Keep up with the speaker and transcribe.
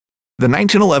The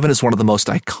 1911 is one of the most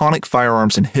iconic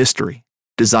firearms in history.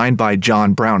 Designed by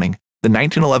John Browning, the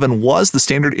 1911 was the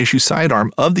standard issue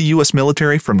sidearm of the U.S.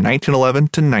 military from 1911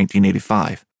 to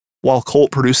 1985. While Colt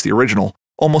produced the original,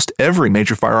 almost every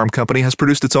major firearm company has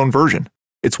produced its own version.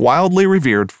 It's wildly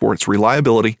revered for its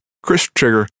reliability, crisp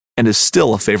trigger, and is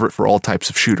still a favorite for all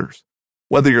types of shooters.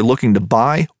 Whether you're looking to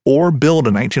buy or build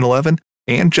a 1911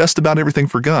 and just about everything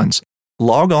for guns,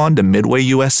 log on to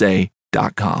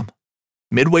MidwayUSA.com.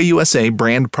 Midway USA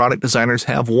brand product designers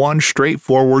have one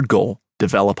straightforward goal: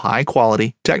 develop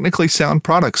high-quality, technically sound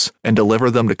products and deliver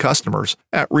them to customers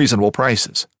at reasonable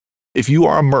prices. If you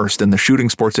are immersed in the shooting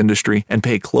sports industry and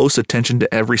pay close attention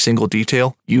to every single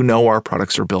detail, you know our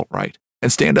products are built right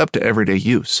and stand up to everyday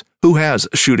use. Who has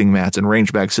shooting mats and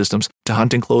range bag systems to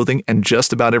hunting clothing and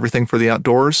just about everything for the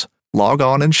outdoors? Log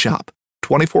on and shop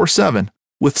 24/7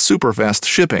 with super fast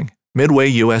shipping.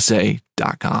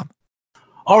 MidwayUSA.com.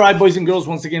 All right, boys and girls,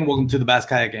 once again, welcome to the Bass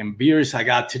Kayak and Beers. I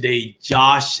got today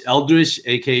Josh Eldridge,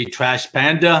 aka Trash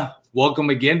Panda. Welcome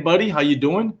again, buddy. How you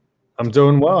doing? I'm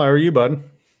doing well. How are you, bud?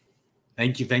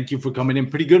 Thank you for coming in.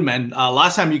 Pretty good, man.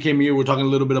 Last time you came here, we were talking a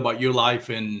little bit about your life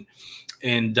and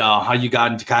how you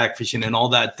got into kayak fishing and all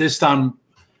that. This time,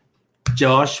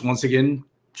 Josh, once again,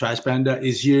 Trash Panda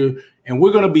is here, and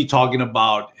we're going to be talking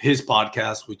about his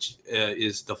podcast, which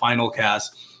is The Final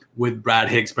Cast with Brad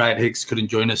Hicks. Brad Hicks couldn't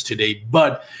join us today,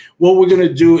 but what we're going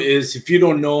to do is, if you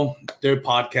don't know their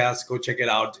podcast, go check it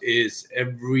out. Is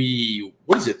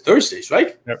Thursdays,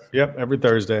 right? Yep, every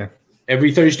Thursday.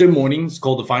 Every Thursday morning. It's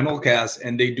called The Final Cast,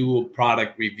 and they do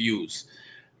product reviews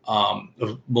of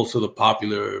most of the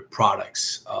popular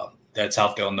products that's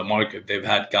out there on the market. They've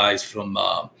had guys from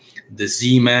the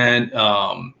Z-Man,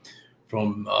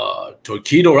 from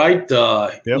Torpedo, right?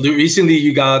 Yep. Recently,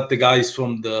 you got the guys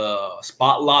from the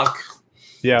Spot Lock.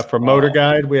 Yeah, from Motor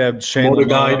Guide, we have Shane Motor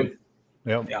Lamar. Guide.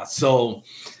 Yep. Yeah, so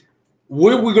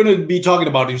what we're going to be talking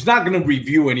about, he's not going to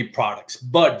review any products,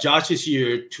 but Josh is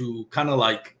here to kind of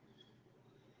like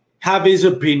have his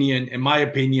opinion and my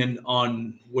opinion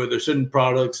on whether certain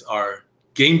products are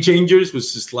game changers,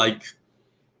 which is like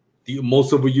the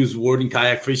most overused word in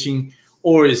kayak fishing,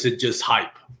 or is it just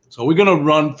hype? So we're going to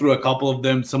run through a couple of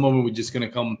them. Some of them we're just going to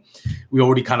come. We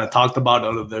already kind of talked about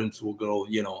all of them. So we'll go,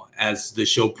 as the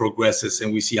show progresses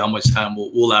and we see how much time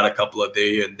we'll add a couple of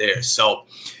there and there. So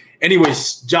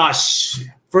anyways, Josh,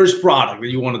 first product that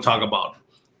you want to talk about,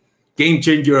 game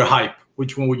changer or hype,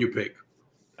 which one would you pick?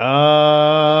 As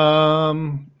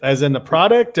in the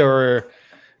product or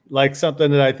like something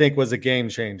that I think was a game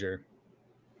changer?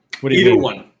 What do you Either mean?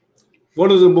 one. One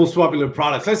of the most popular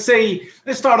products. Let's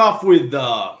start off with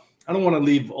I don't want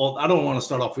to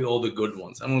start off with all the good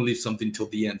ones. I want to leave something till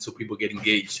the end so people get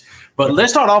engaged. But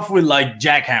let's start off with like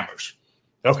jackhammers.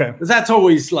 Okay. Because that's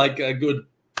always like a good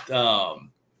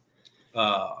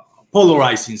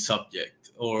polarizing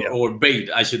subject or bait,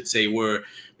 I should say, where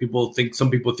some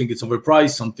people think it's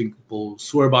overpriced, some people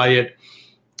swear by it.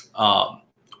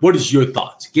 What is your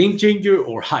thoughts? Game changer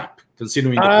or hype,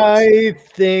 considering the price? I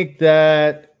think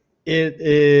that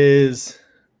it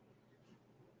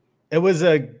was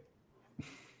a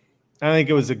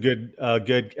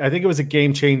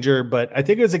game changer, but I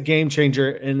think it was a game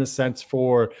changer in the sense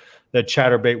for the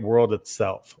chatterbait world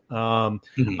itself.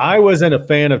 I wasn't a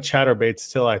fan of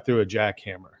chatterbaits till I threw a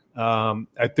jackhammer.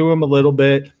 I threw them a little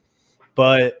bit,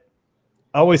 but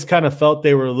I always kind of felt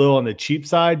they were a little on the cheap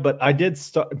side. But I did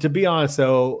start, to be honest,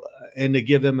 though, and to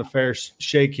give them a fair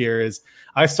shake here, is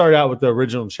I started out with the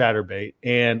original chatterbait,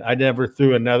 and I never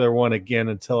threw another one again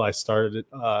until I started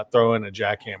throwing a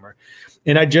jackhammer.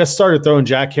 And I just started throwing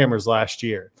jackhammers last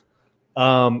year.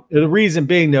 The reason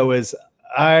being, though, is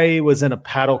I was in a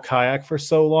paddle kayak for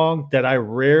so long that I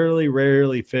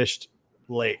rarely fished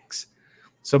lakes.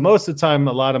 So most of the time,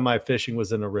 a lot of my fishing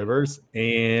was in the rivers,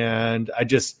 and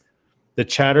the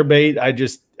chatterbait, I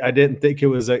didn't think it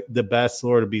was the best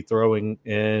lure to be throwing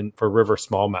in for river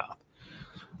smallmouth.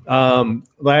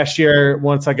 Last year,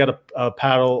 once I got a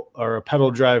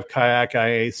pedal drive kayak,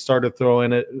 I started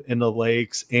throwing it in the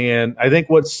lakes. And I think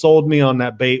what sold me on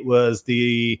that bait was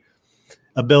the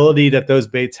ability that those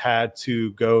baits had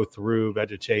to go through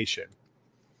vegetation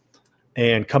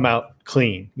and come out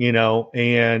clean,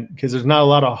 and because there's not a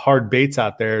lot of hard baits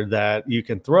out there that you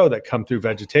can throw that come through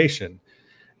vegetation.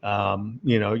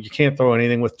 You can't throw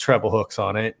anything with treble hooks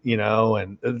on it,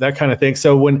 and that kind of thing.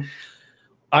 So when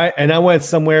I went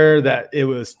somewhere that it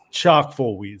was chock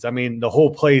full weeds. I mean, the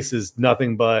whole place is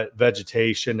nothing but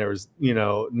vegetation. There was,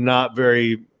 not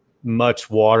very much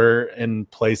water in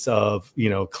place of,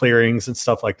 clearings and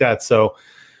stuff like that. So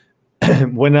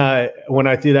when I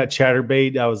threw that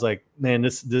chatterbait, I was like, man,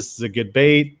 this is a good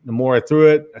bait. The more I threw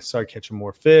it, I started catching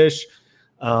more fish.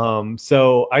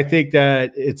 So I think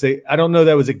that I don't know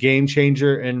that was a game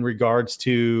changer in regards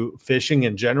to fishing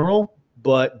in general,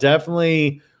 but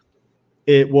definitely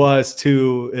it was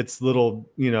to its little,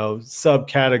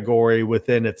 subcategory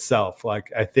within itself.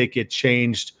 Like, I think it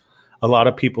changed a lot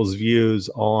of people's views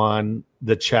on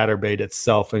the chatterbait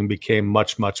itself and became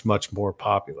much, much, much more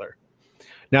popular.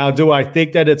 Now, do I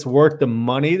think that it's worth the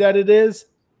money that it is?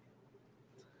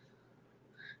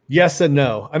 Yes and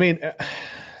no. I mean,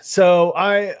 so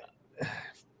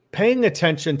paying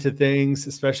attention to things,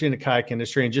 especially in the kayak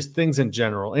industry and just things in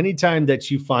general, anytime that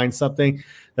you find something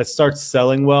that starts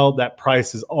selling well, that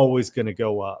price is always going to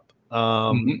go up.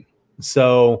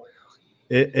 So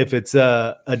if it's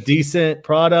a decent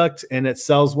product and it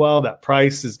sells well, that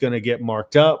price is going to get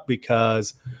marked up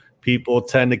because people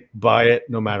tend to buy it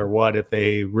no matter what if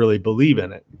they really believe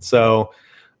in it. So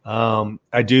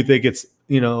I do think it's,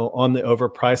 on the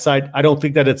overpriced side. I don't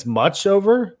think that it's much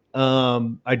over.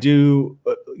 I do,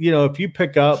 if you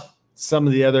pick up some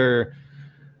of the other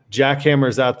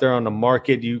jackhammers out there on the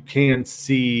market, you can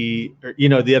see,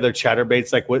 the other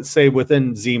chatterbaits, like say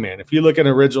within Z-Man. If you look at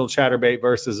an original chatterbait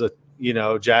versus a,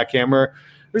 jackhammer,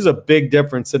 there's a big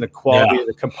difference in the quality of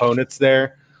the components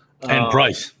there. And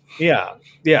price. Yeah.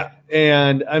 Yeah.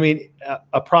 And I mean,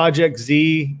 a Project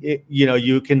Z,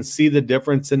 you can see the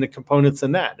difference in the components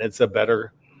in that. It's a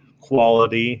better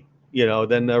quality,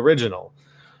 than the original.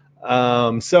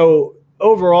 So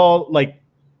overall, like,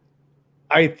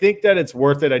 I think that it's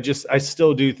worth it. I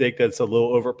still do think that it's a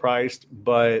little overpriced,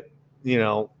 but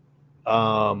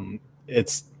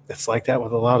it's like that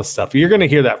with a lot of stuff. You're going to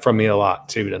hear that from me a lot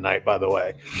too tonight, by the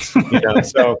way.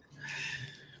 So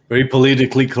very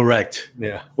politically correct.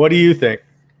 Yeah. What do you think?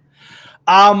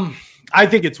 I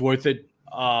think it's worth it.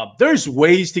 There's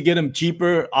ways to get them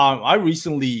cheaper. I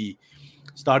recently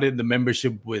started the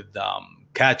membership with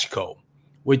Catchco,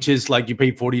 which is like you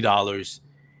pay $40.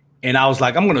 And I was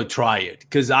like, I'm going to try it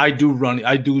because I do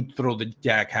throw the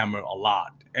jackhammer a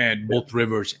lot and both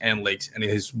rivers and lakes, and it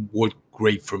has worked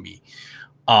great for me.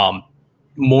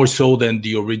 More so than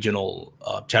the original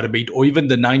chatterbait or even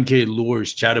the 9K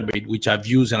Lures chatterbait, which I've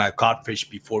used and I caught fish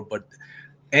before,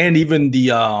 and even the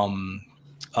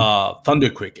Thunder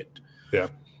Cricket. Yeah.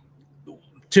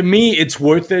 To me, it's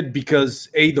worth it because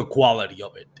the quality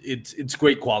of it. It's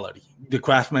great quality. The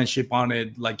craftsmanship on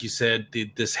it, like you said,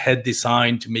 this head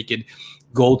design to make it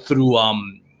go through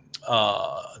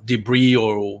debris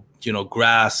or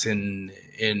grass and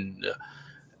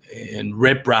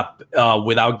riprap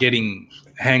without getting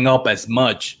hang up as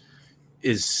much.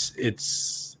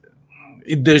 There's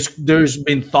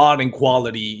been thought and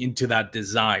quality into that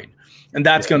design, and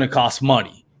that's going to cost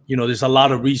money. There's a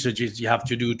lot of researches you have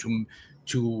to do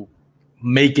to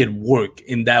make it work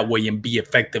in that way and be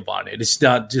effective on it. It's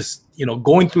not just,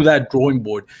 going through that drawing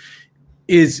board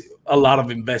is a lot of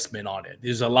investment on it.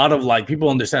 There's a lot of people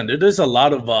understand there's a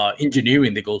lot of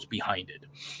engineering that goes behind it.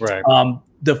 Right.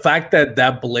 The fact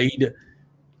that blade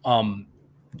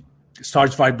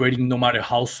starts vibrating no matter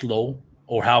how slow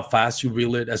or how fast you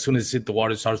reel it, as soon as it hit the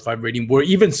water, it starts vibrating. Where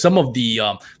even some of the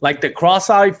like the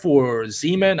cross-eye for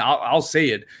Z-Man, I'll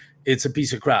say it's a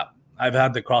piece of crap. I've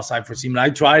had the cross-eye for Z-Man. I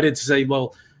tried it to say,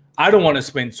 well, I don't want to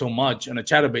spend so much on a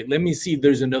chatterbait. Let me see if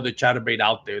there's another chatterbait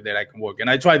out there that I can work. And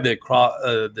I tried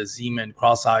the Z-Man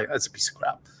cross-eye. That's a piece of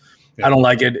crap. Yeah. I don't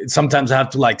like it. Sometimes I have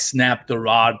to snap the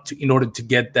rod in order to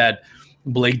get that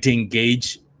blade to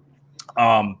engage.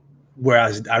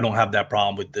 Whereas I don't have that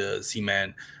problem with the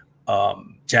Z-Man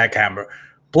jackhammer.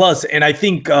 Plus, and I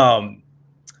think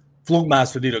Fluke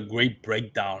Master did a great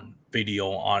breakdown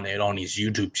video on it on his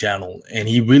YouTube channel, and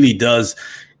he really does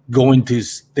go into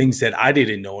things that I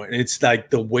didn't know. And it's like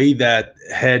the way that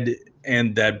head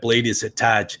and that blade is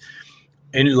attached,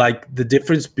 and the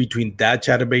difference between that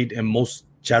chatterbait and most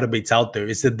chatterbaits out there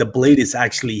is that the blade is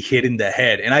actually hitting the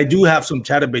head. And I do have some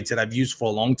chatterbaits that I've used for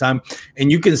a long time, and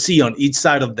you can see on each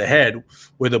side of the head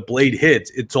where the blade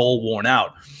hits, it's all worn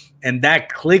out. And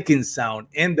that clicking sound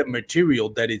and the material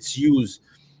that it's used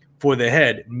for the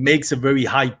head makes a very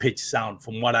high-pitched sound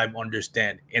from what I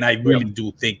understand. And I really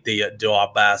do think they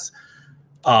are bass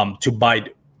to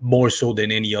bite more so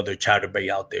than any other chatterbait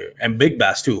out there. And big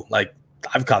bass too.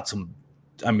 I've caught some,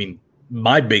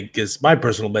 my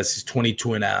personal best is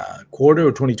 22 and a quarter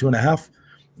or 22 and a half.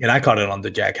 And I caught it on the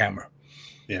jackhammer.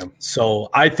 Yeah. So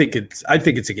I think it's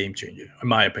a game changer, in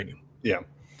my opinion. Yeah.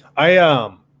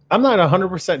 I'm not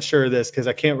 100% sure of this because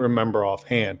I can't remember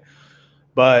offhand.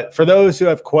 But for those who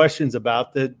have questions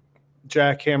about the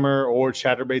jackhammer or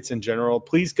chatterbaits in general,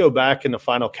 please go back in the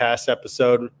final cast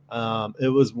episode. It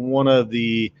was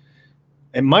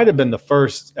it might have been the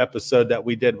first episode that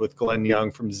we did with Glenn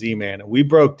Young from Z-Man. And we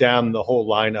broke down the whole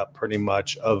lineup pretty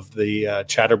much of the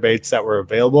chatterbaits that were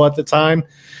available at the time.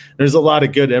 There's a lot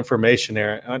of good information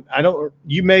there.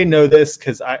 You may know this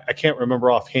because I can't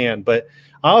remember offhand, but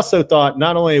I also thought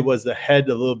not only was the head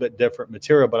a little bit different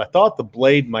material, but I thought the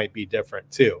blade might be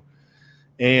different too.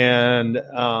 And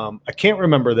I can't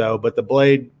remember though, but the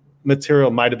blade material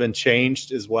might have been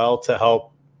changed as well to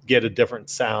help get a different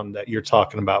sound that you're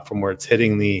talking about from where it's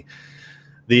hitting the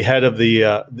head of the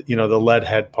the lead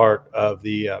head part of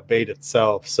the bait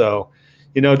itself. So,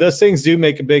 those things do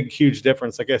make a huge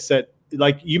difference. Like I said,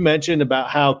 like you mentioned about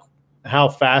how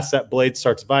fast that blade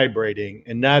starts vibrating,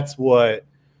 and that's what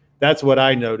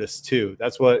I noticed too.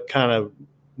 That's what kind of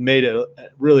made it a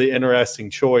really interesting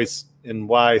choice, and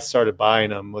why I started buying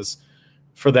them was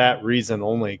for that reason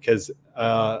only. Because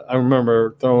I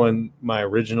remember throwing my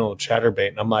original chatterbait,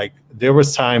 and I'm like, there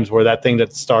was times where that thing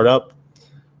didn't start up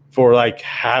for like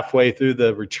halfway through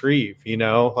the retrieve.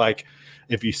 Like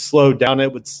if you slowed down,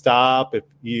 it would stop. If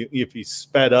you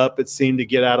sped up, it seemed to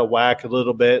get out of whack a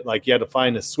little bit. Like you had to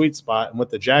find a sweet spot. And with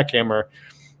the jackhammer,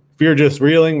 if you're just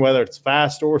reeling, whether it's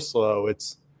fast or slow,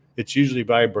 it's usually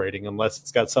vibrating unless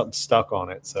it's got something stuck on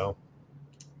it. So,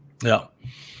 yeah.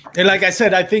 And like I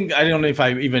said, I don't know if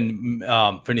I even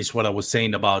finished what I was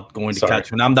saying about going to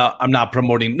Catchco. I'm not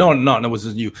promoting. No, it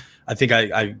wasn't you. I think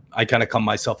I kind of come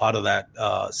myself out of that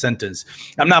sentence.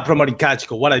 I'm not promoting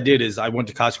Catchco. What I did is I went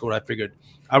to Catchco and I figured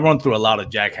I run through a lot of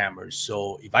jackhammers.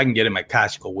 So if I can get in my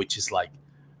Catchco, which is like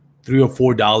 $3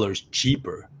 or $4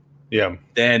 cheaper,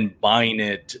 than buying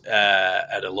it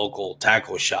at a local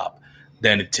tackle shop,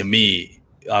 then to me,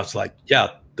 I was like,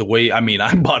 yeah. The way, I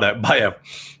bought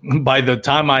by the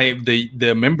time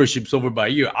the membership's over by a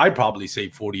year, I probably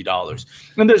save $40.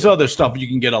 And there's other stuff you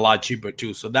can get a lot cheaper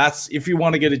too. So that's, if you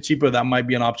want to get it cheaper, that might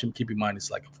be an option. Keep in mind, it's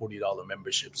like a $40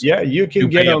 membership. So you can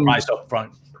get them price up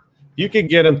front. You can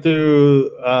get them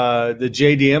through the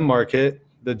JDM market,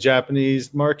 the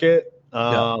Japanese market,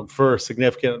 for a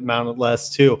significant amount less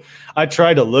too. I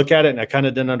tried to look at it and I kind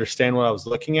of didn't understand what I was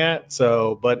looking at.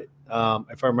 So, but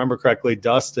if I remember correctly,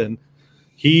 Dustin,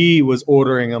 he was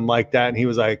ordering them like that, and he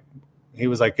was like,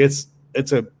 it's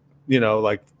a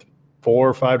like $4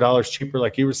 or $5 cheaper,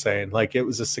 like you were saying. Like it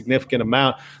was a significant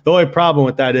amount. The only problem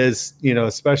with that is,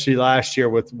 especially last year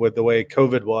with the way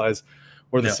COVID was,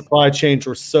 where the supply chains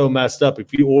were so messed up.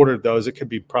 If you ordered those, it could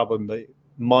be probably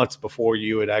months before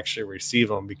you would actually receive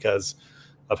them because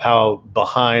of how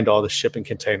behind all the shipping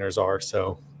containers are.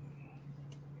 So.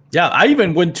 Yeah, I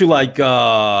even went to like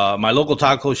my local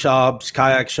tackle shops,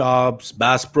 kayak shops,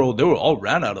 Bass Pro. They were all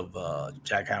ran out of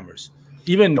jackhammers.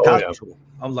 Even Catchco.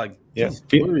 I was like,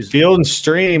 Field and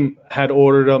Stream had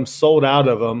ordered them, sold out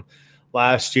of them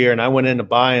last year, and I went in to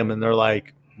buy them, and they're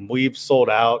like, we've sold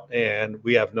out, and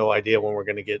we have no idea when we're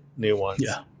going to get new ones.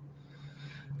 Yeah,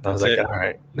 I was like, all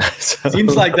right.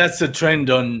 Seems like that's the trend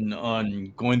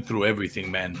on going through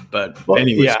everything, man. But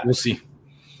anyways, we'll see.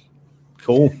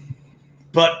 Cool.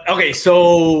 But okay,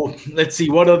 so let's see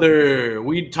what other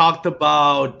we talked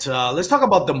about. Let's talk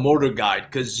about the Motor Guide,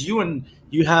 because you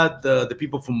had the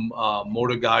people from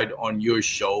Motor Guide on your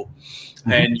show,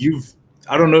 and you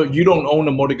don't own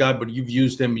a Motor Guide, but you've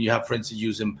used them. You have friends that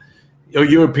use them.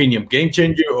 Your opinion, game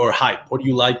changer or hype? What do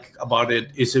you like about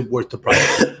it? Is it worth the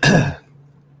price?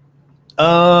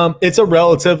 It's a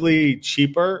relatively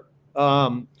cheaper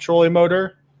trolling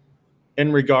motor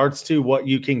in regards to what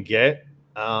you can get.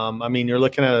 You're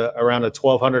looking at around a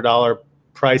 $1,200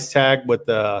 price tag with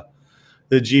the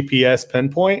GPS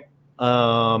pinpoint.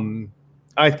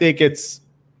 I think it's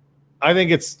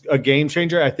a game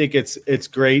changer. I think it's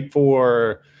great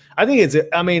for.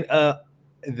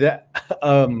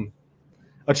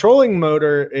 A trolling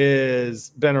motor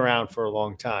is been around for a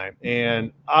long time,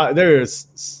 and there's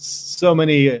so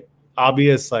many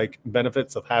obvious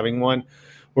benefits of having one,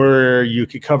 where you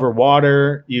could cover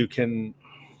water, you can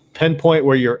pinpoint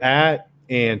where you're at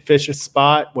and fish a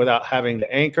spot without having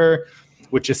to anchor,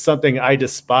 which is something I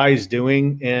despise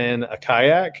doing in a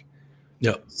kayak.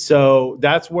 Yeah. So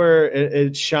that's where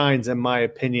it shines, in my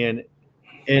opinion,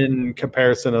 in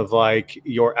comparison of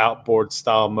your outboard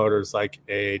style motors, like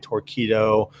a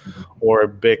Torqeedo or a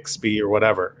Bixby or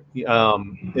whatever,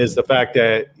 is the fact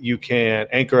that you can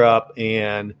anchor up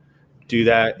and do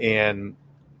that and,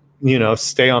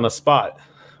 stay on a spot.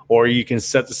 Or you can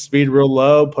set the speed real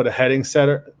low, put a heading set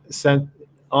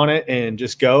on it, and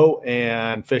just go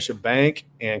and fish a bank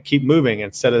and keep moving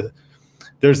instead of.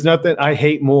 There's nothing I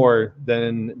hate more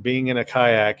than being in a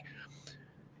kayak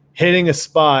hitting a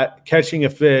spot, catching a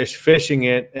fish, fishing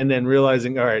it, and then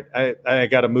realizing, all right, I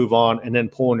got to move on, and then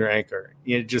pulling your anchor.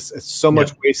 It's so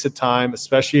much wasted time,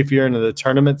 especially if you're into the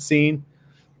tournament scene.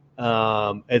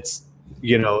 It's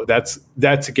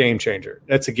that's a game changer.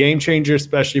 That's a game changer,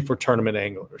 especially for tournament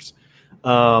anglers.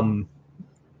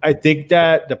 I think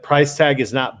that the price tag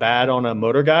is not bad on a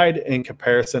motor guide in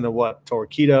comparison to what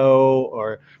Torqeedo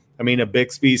or, a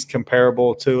Bixby's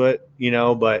comparable to it,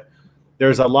 but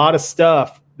there's a lot of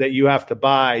stuff that you have to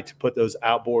buy to put those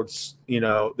outboards,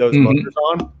 those motors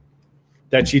on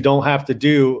that you don't have to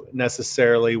do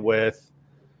necessarily with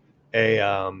a,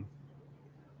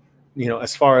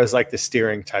 as far as like the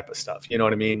steering type of stuff, you know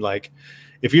what I mean? Like,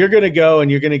 if you're going to go and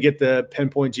you're going to get the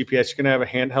pinpoint GPS, you're going to have a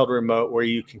handheld remote where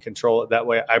you can control it that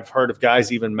way. I've heard of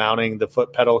guys even mounting the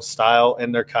foot pedal style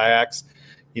in their kayaks,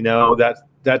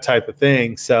 that type of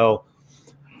thing. So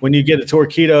when you get a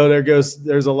Torqeedo,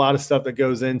 there's a lot of stuff that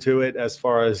goes into it as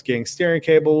far as getting steering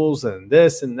cables and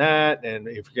this and that. And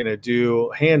if you're going to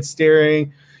do hand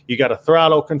steering, you got a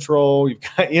throttle control. You've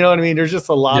got, you know what I mean? There's just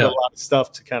a lot of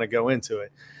stuff to kind of go into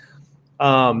it.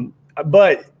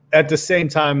 But at the same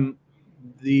time,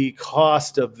 the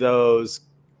cost of those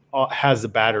has the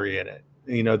battery in it,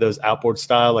 those outboard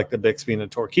style, like the Bixby and the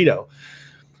Torqeedo.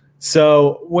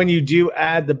 So when you do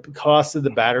add the cost of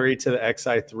the battery to the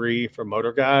Xi3 for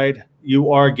Motor Guide,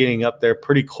 you are getting up there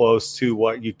pretty close to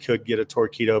what you could get a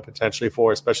Torqeedo potentially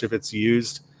for, especially if it's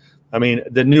used.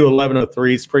 The new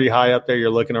 1103 is pretty high up there. You're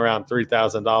looking around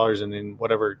 $3,000 and then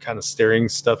whatever kind of steering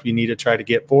stuff you need to try to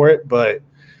get for it. But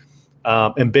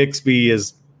and Bixby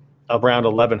is around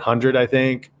 1,100, I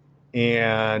think,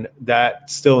 and that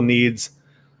still needs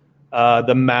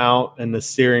the mount and the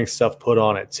steering stuff put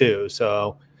on it too.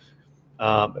 So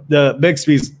the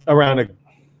Bixby's around an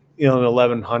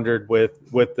 1,100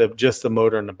 with just the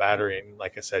motor and the battery. And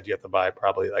like I said, you have to buy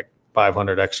probably like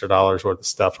 $500 extra worth of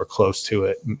stuff or close to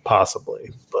it,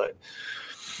 possibly. But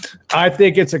I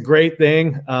think it's a great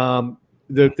thing.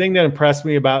 The thing that impressed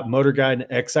me about Motor Guide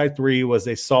and Xi3 was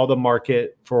they saw the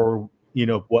market for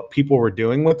what people were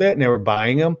doing with it, and they were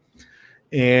buying them,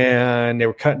 and they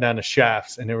were cutting down the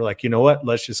shafts, and they were like, you know what,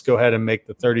 let's just go ahead and make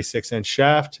the 36-inch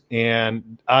shaft.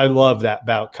 And I love that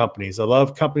about companies. I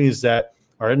love companies that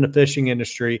are in the fishing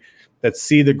industry that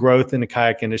see the growth in the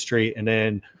kayak industry, and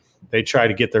then they try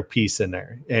to get their piece in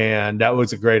there. And that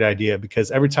was a great idea, because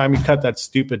every time you cut that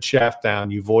stupid shaft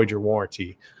down, you void your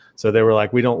warranty. So they were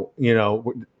like, we don't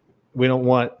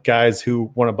want guys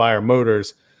who want to buy our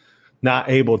motors not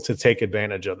able to take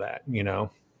advantage of that,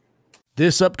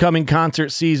 This upcoming concert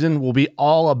season will be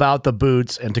all about the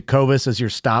boots, and Tecovas is your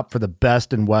stop for the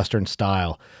best in Western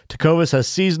style. Tecovas has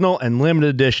seasonal and limited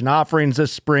edition offerings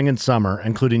this spring and summer,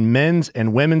 including men's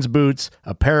and women's boots,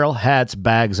 apparel, hats,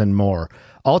 bags, and more.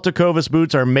 All Tecovas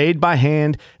boots are made by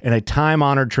hand in a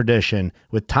time-honored tradition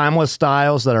with timeless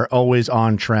styles that are always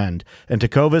on trend. And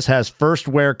Tecovas has first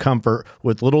wear comfort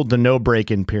with little to no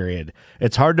break-in period.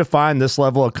 It's hard to find this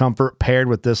level of comfort paired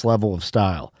with this level of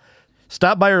style.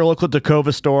 Stop by your local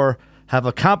Tecovas store, have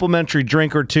a complimentary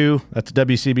drink or two, that's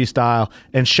WCB style,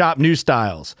 and shop new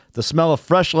styles. The smell of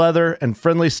fresh leather and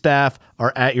friendly staff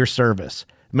are at your service.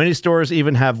 Many stores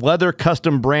even have leather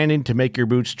custom branding to make your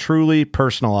boots truly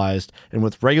personalized. And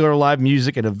with regular live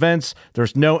music and events,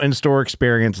 there's no in-store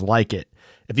experience like it.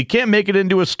 If you can't make it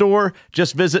into a store,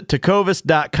 just visit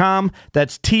tecovas.com.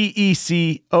 That's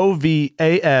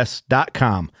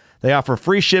TECOVAS.com. They offer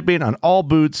free shipping on all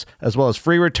boots, as well as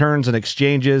free returns and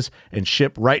exchanges, and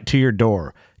ship right to your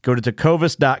door. Go to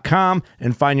tecovas.com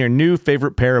and find your new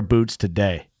favorite pair of boots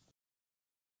today.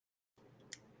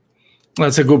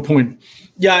 That's a good point.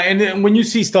 Yeah, and then when you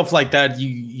see stuff like that,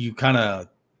 you kind of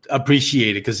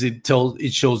appreciate it, because it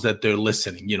shows that they're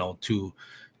listening, to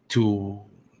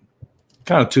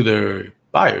kind of to their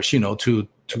buyers, to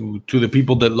the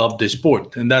people that love this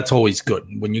sport, and that's always good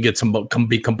when you get some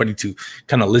big company to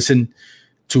kind of listen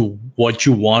to what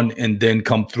you want and then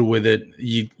come through with it.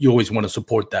 You always want to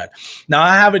support that. Now,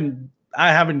 I haven't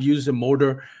used a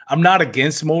motor. I'm not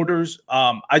against motors.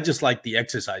 I just like the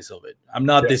exercise of it. I'm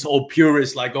not this old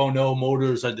purist like, oh no,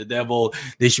 motors are the devil,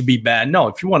 they should be bad. No,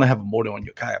 if you want to have a motor on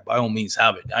your kayak, by all means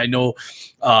have it. I know,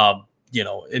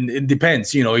 and it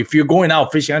depends. If you're going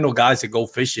out fishing, I know guys that go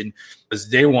fishing because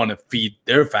they want to feed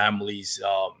their families.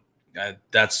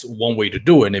 That's one way to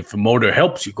do it. And if a motor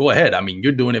helps you, go ahead.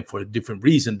 You're doing it for a different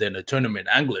reason than a tournament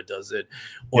angler does it,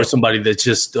 or somebody that's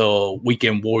just a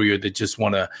weekend warrior that just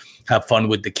want to have fun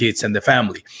with the kids and the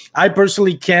family. I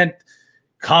personally can't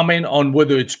comment on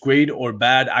whether it's great or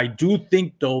bad. I do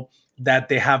think, though, that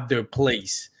they have their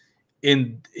place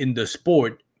in the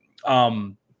sport.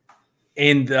 And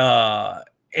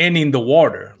and in the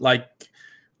water. Like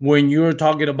when you're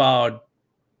talking about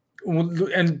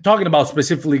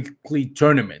specifically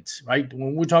tournaments, right?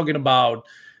 When we're talking about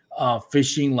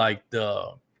fishing like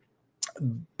the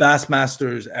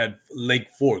Bassmasters at Lake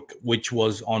Fork, which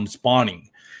was on spawning.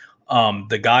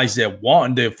 The guys that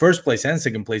won the first place and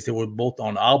second place, they were both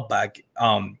on Outback.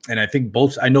 And I think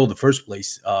I know the first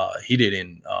place, he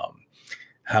didn't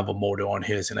have a motor on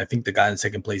his. And I think the guy in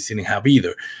second place didn't have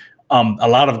either. A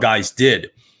lot of guys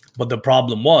did. But the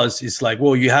problem was, it's like,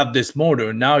 well, you have this motor,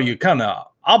 and now you're kind of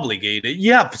obligated.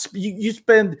 You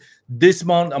spend this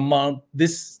amount of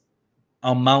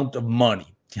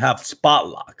money to have spot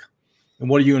lock. And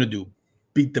what are you going to do?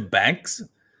 Beat the banks?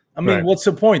 I mean, What's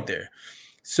the point there?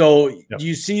 So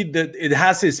you see that it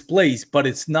has its place, but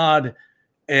it's not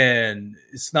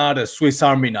a Swiss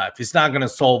Army knife. It's not going to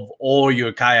solve all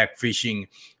your kayak fishing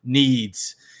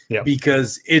needs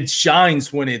because it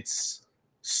shines when it's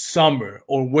summer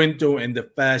or winter and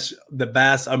the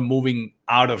bass are moving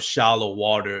out of shallow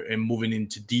water and moving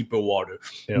into deeper water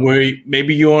where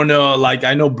maybe you're on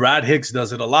I know Brad Hicks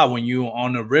does it a lot. When you're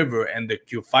on a river and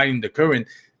you're fighting the current,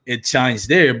 it shines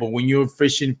there. But when you're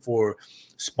fishing for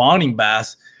spawning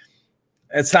bass,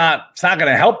 it's not going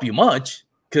to help you much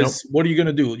because what are you going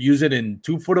to do? Use it in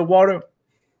 2 foot of water?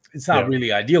 It's not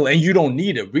really ideal, and you don't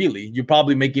need it really. You're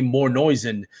probably making more noise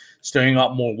and stirring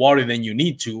up more water than you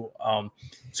need to.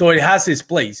 So it has its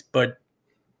place,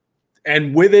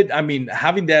 and with it, I mean,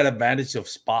 having that advantage of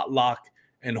spot lock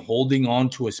and holding on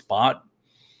to a spot,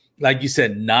 like you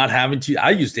said, not having to.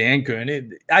 I use the anchor,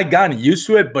 and I got used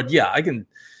to it. But you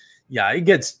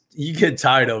get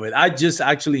tired of it. I just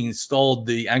actually installed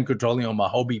the anchor trolling on my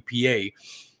Hobie PA,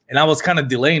 and I was kind of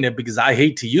delaying it because I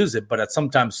hate to use it. But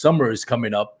sometimes summer is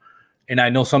coming up, and I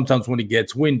know sometimes when it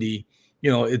gets windy,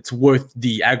 it's worth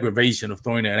the aggravation of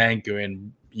throwing an anchor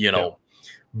and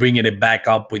bringing it back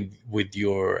up with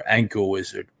your anchor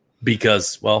wizard,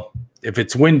 because, well, if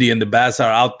it's windy and the bass are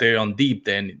out there on deep,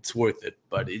 then it's worth it.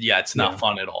 But it's not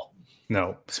fun at all.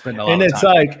 No, spend a lot and of it's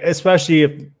time. like,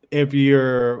 especially if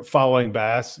you're following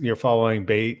bass, you're following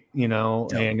bait,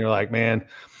 and you're like, man,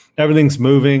 everything's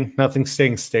moving, nothing's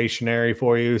staying stationary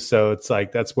for you. So it's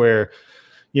like, that's where,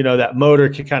 that motor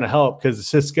can kind of help, because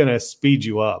it's just going to speed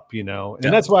you up, and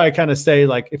that's why I kind of say,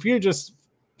 like, if you're just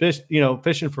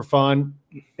fishing for fun,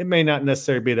 it may not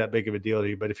necessarily be that big of a deal to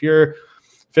you. But if you're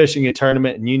fishing a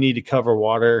tournament and you need to cover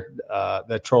water,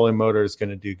 that trolling motor is going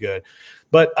to do good.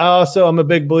 But also, I'm a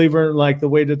big believer in like the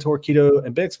way the Torqeedo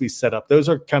and Bixby set up. Those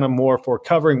are kind of more for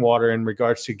covering water in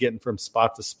regards to getting from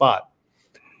spot to spot.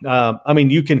 I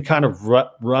mean, you can kind of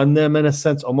run them in a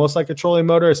sense, almost like a trolling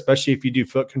motor, especially if you do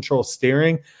foot control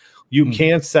steering. You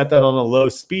can set that on a low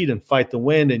speed and fight the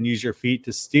wind and use your feet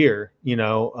to steer,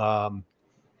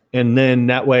 and then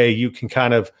that way you can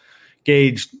kind of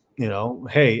gauge,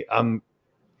 hey,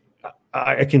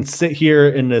 I can sit here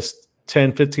in this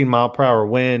 10, 15 mile per hour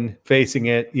wind facing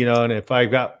it, and if I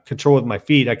got control with my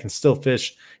feet, I can still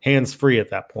fish hands free at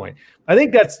that point. I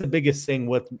think that's the biggest thing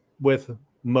with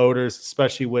motors,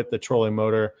 especially with the trolling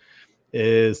motor,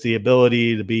 is the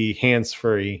ability to be hands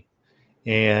free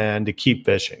and to keep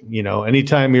fishing.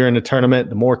 Anytime you're in a tournament,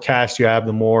 the more cast you have,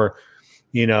 the more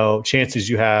chances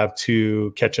you have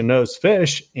to catch a nose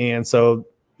fish. And so,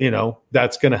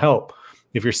 that's going to help.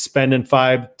 If you're spending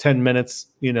 5-10 minutes,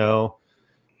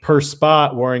 per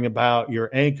spot worrying about your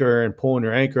anchor and pulling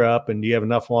your anchor up, and do you have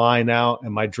enough line out?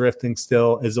 Am I drifting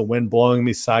still? Is the wind blowing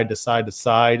me side to side to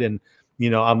side? And,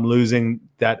 I'm losing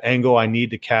that angle I need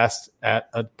to cast at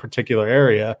a particular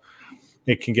area.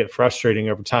 It can get frustrating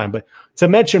over time. But to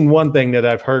mention one thing that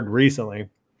I've heard recently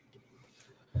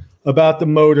about the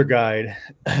motor guide,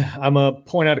 I'm going to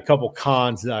point out a couple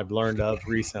cons that I've learned of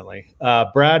recently.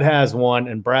 Brad has one,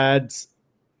 and Brad's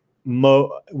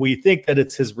we think that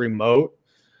it's his remote,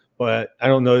 but I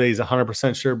don't know that he's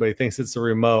 100% sure, but he thinks it's the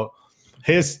remote.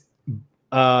 His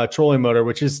trolling motor,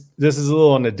 this is a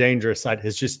little on the dangerous side,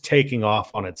 is just taking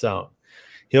off on its own.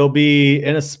 He'll be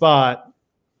in a spot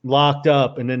locked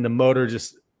up, and then the motor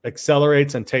just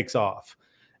accelerates and takes off.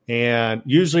 And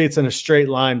usually it's in a straight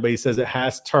line, but he says it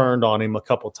has turned on him a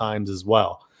couple times as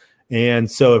well. And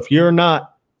so if you're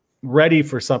not ready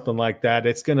for something like that,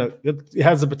 it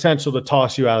has the potential to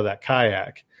toss you out of that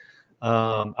kayak.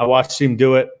 I watched him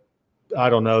do it, I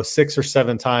don't know, 6 or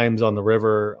 7 times on the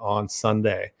river on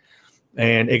Sunday.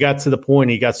 And it got to the point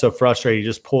he got so frustrated, he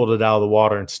just pulled it out of the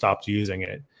water and stopped using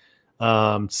it.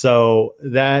 So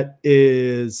that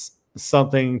is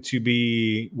something to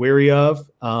be wary of.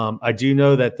 I do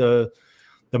know that the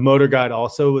motor guide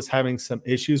also was having some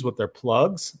issues with their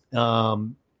plugs.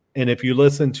 And if you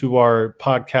listen to our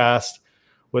podcast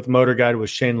with Motor Guide with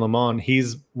Shane Lamont.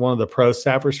 He's one of the pro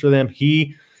staffers for them.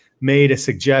 He made a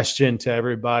suggestion to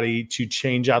everybody to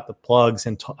change out the plugs.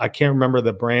 And I can't remember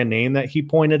the brand name that he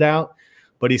pointed out,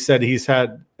 but he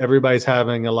said everybody's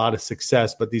having a lot of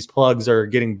success, but these plugs are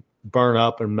getting burned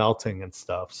up and melting and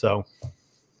stuff. So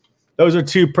those are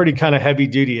two pretty kind of heavy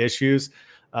duty issues.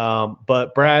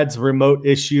 But Brad's remote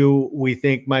issue, we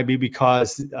think might be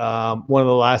because one of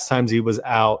the last times he was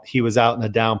out in a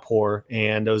downpour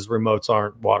and those remotes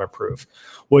aren't waterproof,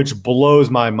 which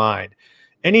blows my mind.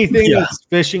 Anything that's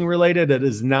fishing related that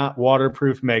is not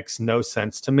waterproof makes no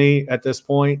sense to me at this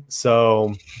point.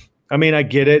 So, I mean, I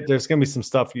get it. There's going to be some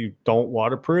stuff you don't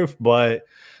waterproof, but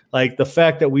like the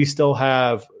fact that we still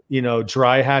have,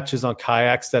 dry hatches on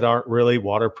kayaks that aren't really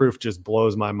waterproof just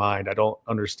blows my mind. I don't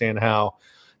understand how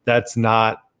that's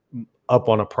not up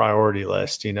on a priority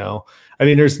list. I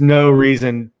mean, there's no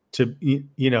reason to,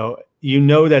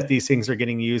 that these things are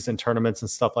getting used in tournaments and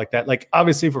stuff like that. Like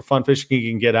obviously for fun fishing, you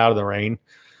can get out of the rain.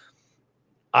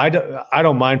 I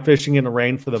don't mind fishing in the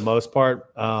rain for the most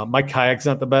part. My kayak's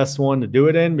not the best one to do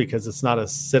it in because it's not a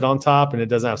sit on top and it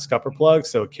doesn't have scupper plugs,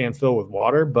 so it can fill with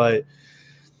water. But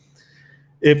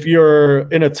if you're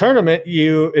in a tournament,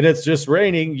 and it's just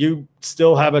raining, you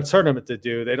still have a tournament to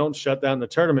do. They don't shut down the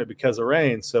tournament because of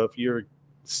rain. So if your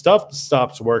stuff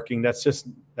stops working,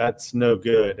 that's no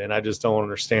good. And I just don't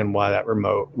understand why that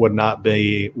remote would not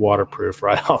be waterproof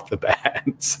right off the bat.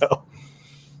 So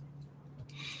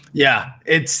yeah,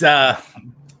 it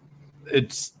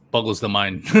boggles the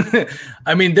mind.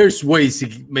 I mean, there's ways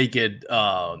to make it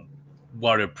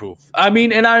waterproof. I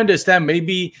mean, and I understand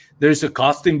maybe there's a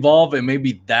cost involved, and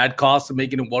maybe that cost of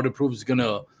making it waterproof is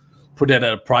gonna put it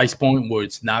at a price point where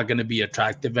it's not gonna be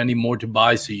attractive anymore to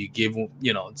buy. So you give,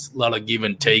 it's a lot of give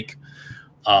and take.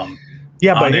 But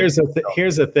here's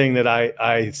the thing that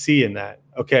I see in that.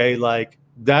 Okay, like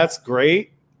that's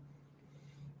great,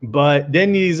 but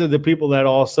then these are the people that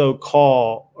also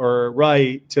call or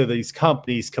write to these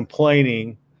companies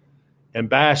complaining and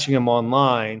bashing them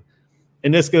online.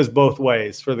 And this goes both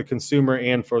ways for the consumer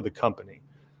and for the company.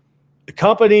 The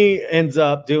company ends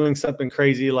up doing something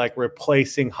crazy like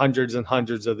replacing hundreds and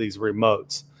hundreds of these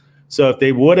remotes. So if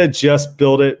they would have just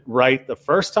built it right the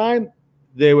first time,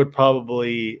 they would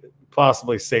possibly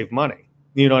save money.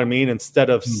 You know what I mean?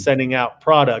 Instead of sending out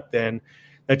product, then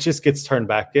that just gets turned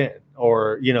back in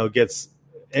or,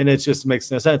 and it just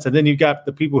makes no sense. And then you've got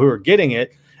the people who are getting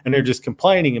it and they're just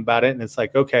complaining about it. And it's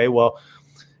like, okay, well,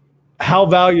 how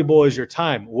valuable is your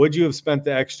time? Would you have spent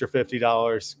the extra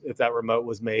 $50 if that remote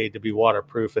was made to be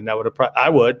waterproof? And that would have, I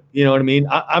would, you know what I mean?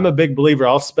 I'm a big believer.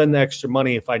 I'll spend the extra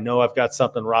money if I know I've got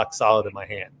something rock solid in my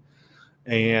hand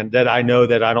and that I know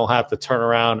that I don't have to turn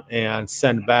around and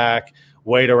send back,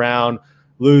 wait around,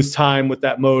 lose time with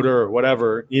that motor or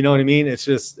whatever. You know what I mean? It's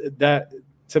just that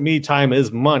to me, time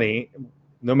is money,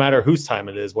 no matter whose time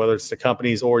it is, whether it's the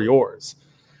company's or yours.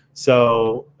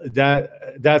 So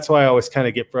that's why I always kind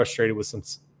of get frustrated with some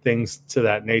things to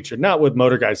that nature, not with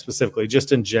Motor Guide specifically,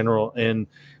 just in general. In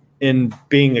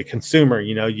being a consumer,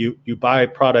 you buy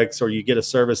products or you get a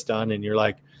service done and you're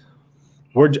like,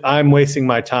 I'm wasting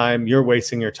my time, you're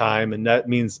wasting your time. And that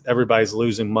means everybody's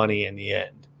losing money in the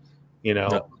end,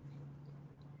 Yeah.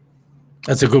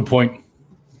 That's a good point.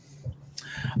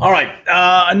 All right.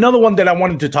 Another one that I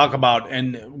wanted to talk about,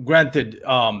 and granted,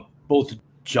 both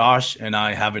Josh and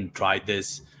I haven't tried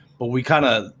this, but we kind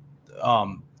of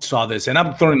saw this, and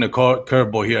I'm throwing a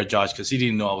curveball here at Josh because he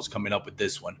didn't know I was coming up with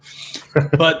this one.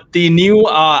 But the new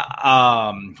Hobie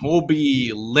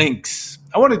Lynx,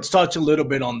 I wanted to touch a little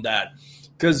bit on that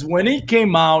because when it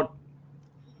came out,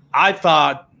 I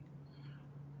thought,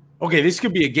 okay, this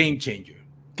could be a game changer.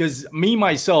 Because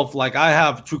myself, like I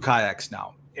have 2 kayaks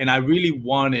now, and I have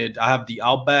the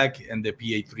Outback and the PA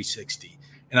 360.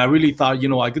 And I really thought,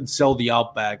 I could sell the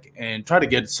Outback and try to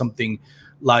get something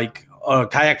like a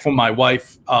kayak for my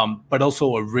wife, but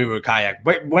also a river kayak.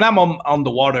 But when I'm on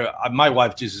the water, my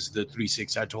wife uses the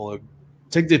 360. I told her,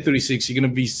 take the 360. You're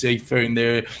going to be safer in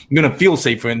there. You're going to feel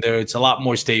safer in there. It's a lot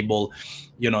more stable,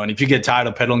 and if you get tired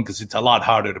of pedaling, because it's a lot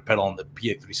harder to pedal on the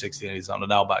PA 360 than it is on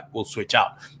an Outback, we'll switch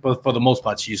out. But for the most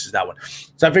part, she uses that one.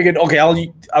 So I figured, okay,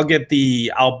 I'll get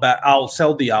the Outback. I'll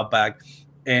sell the Outback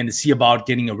and see about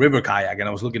getting a river kayak. And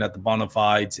I was looking at the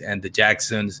Bonafides and the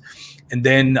Jacksons. And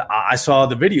then I saw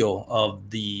the video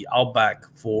of the Outback,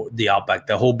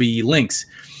 the Hobie Lynx.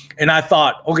 And I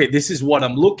thought, okay, this is what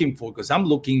I'm looking for, because I'm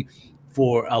looking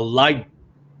for a light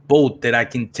boat that I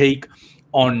can take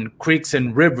on creeks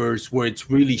and rivers where it's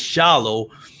really shallow.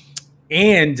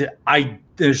 And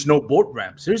there's no boat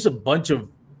ramps. There's a bunch of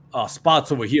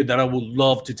spots over here that I would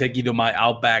love to take either my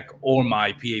Outback or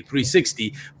my PA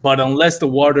 360. But unless the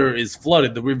water is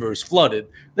flooded, the river is flooded,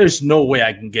 there's no way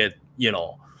I can get,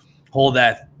 hold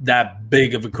that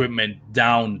big of equipment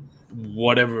down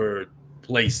whatever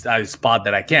spot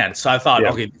that I can. So I thought,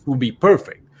 okay, this would be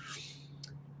perfect.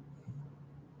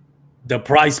 The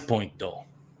price point, though,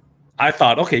 I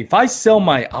thought, okay, if I sell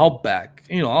my Outback,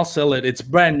 I'll sell it. It's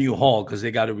brand new hull because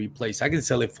they got to replace. I can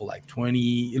sell it for like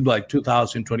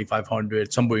 2,000,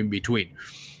 2,500, somewhere in between.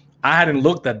 I hadn't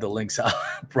looked at the Lynx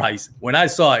price. When I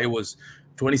saw it was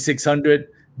 2,600,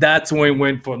 that's when it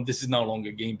went from this is no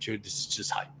longer game changer. This is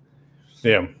just hype.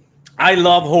 Yeah. I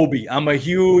love Hobie. I'm a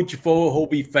huge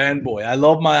Hobie fanboy. I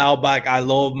love my Outback. I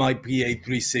love my PA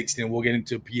 360, and we'll get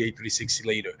into PA 360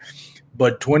 later.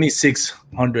 But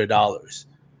 $2,600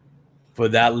 for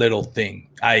that little thing.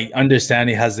 I understand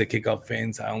it has the kick-up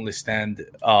fins. I understand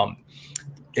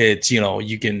it's,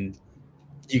 you can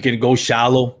go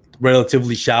shallow,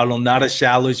 relatively shallow, not as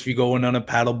shallow as if you're going on a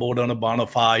paddleboat on a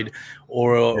Bonafide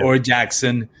or a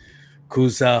Jackson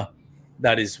Cruiser.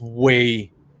 That is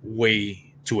way,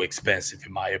 way too expensive,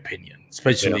 in my opinion,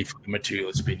 especially for the material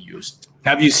that's been used.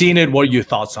 Have you seen it? What are your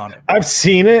thoughts on it? I've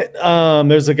seen it.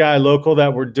 There's a guy local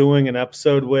that we're doing an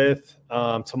episode with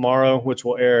tomorrow, which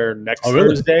will air next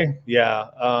Thursday.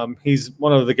 Yeah. He's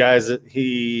one of the guys that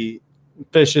he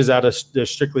fishes out of the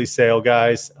Strictly Sail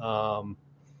guys. I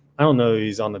don't know if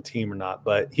he's on the team or not,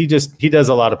 but he does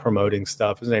a lot of promoting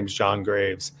stuff. His name's John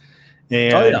Graves.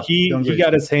 And he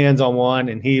got his hands on one,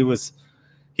 and he loves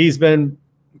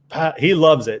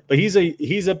it, but he's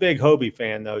a big Hobie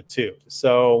fan though too.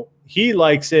 So he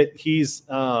likes it. He's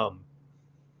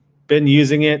been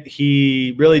using it.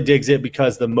 He really digs it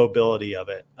because the mobility of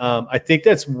it. I think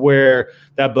that's where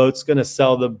that boat's going to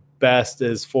sell the best,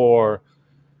 is for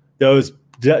those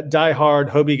diehard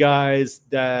Hobie guys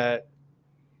that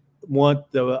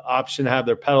want the option to have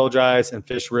their pedal drives and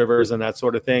fish rivers and that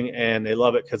sort of thing, and they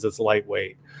love it because it's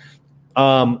lightweight.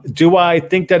 Do I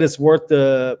think that it's worth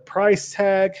the price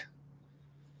tag?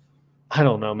 I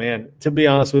don't know, man. To be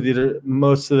honest with you,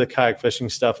 most of the kayak fishing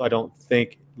stuff I don't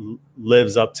think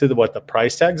lives up to what the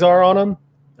price tags are on them.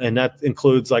 And that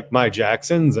includes like my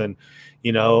Jacksons and,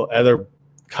 other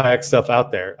kayak stuff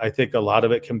out there. I think a lot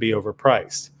of it can be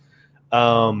overpriced.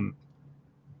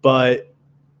 But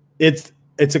it's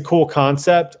a cool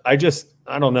concept. I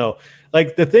don't know.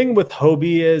 Like the thing with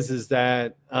Hobie is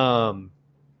that,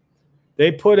 they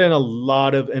put in a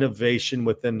lot of innovation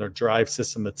within their drive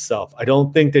system itself. I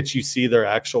don't think that you see their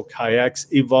actual kayaks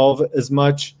evolve as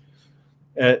much.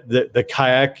 The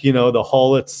kayak, the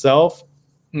hull itself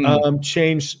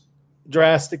changed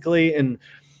drastically, and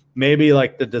maybe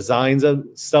like the designs of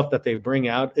stuff that they bring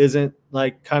out isn't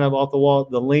like kind of off the wall.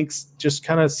 The Lynx just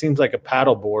kind of seems like a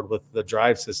paddle board with the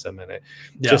drive system in it,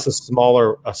 just a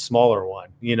smaller one,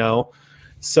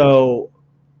 So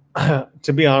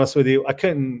to be honest with you, I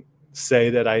couldn't say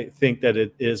that I think that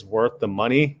it is worth the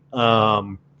money.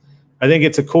 I think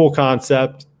it's a cool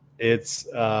concept. It's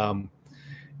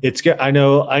good. I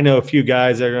know a few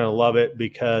guys that are going to love it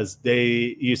because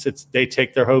they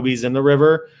take their Hobies in the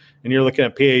river, and you're looking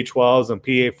at PA 12s and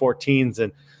PA 14s,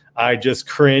 and I just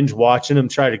cringe watching them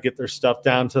try to get their stuff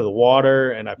down to the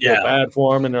water, and I feel bad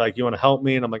for them. And they're like, "You want to help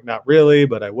me?" And I'm like, "Not really,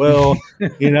 but I will."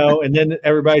 And then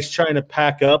everybody's trying to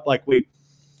pack up like we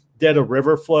did a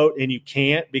river float, and you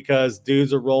can't because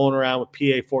dudes are rolling around with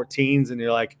PA 14s, and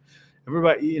you're like,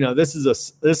 everybody, this is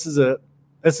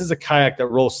a kayak that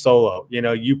rolls solo.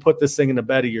 You put this thing in the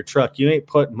bed of your truck, you ain't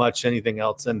putting much anything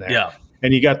else in there. Yeah.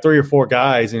 And you got 3 or 4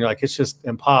 guys, and you're like, it's just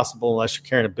impossible unless you're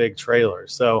carrying a big trailer.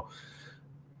 So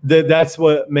that's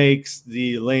what makes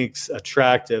the Lynx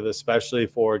attractive, especially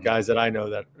for guys that I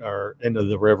know that are into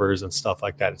the rivers and stuff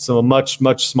like that. So a much,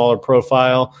 much smaller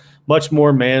profile, much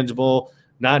more manageable,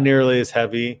 not nearly as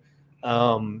heavy.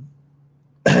 The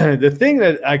thing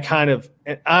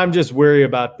that I'm just wary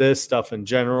about this stuff in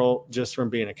general, just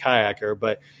from being a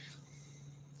kayaker,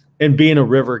 and being a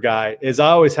river guy, is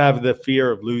I always have the fear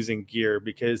of losing gear,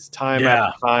 because time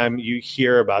after time you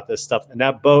hear about this stuff, and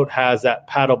that boat has that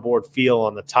paddleboard feel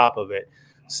on the top of it.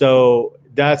 So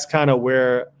that's kind of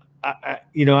where I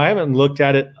haven't looked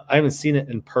at it. I haven't seen it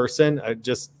in person,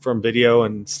 just from video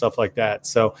and stuff like that.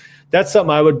 So that's something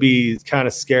I would be kind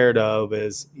of scared of,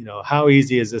 is, how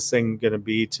easy is this thing going to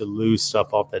be to lose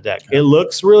stuff off the deck? It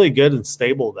looks really good and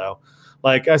stable though.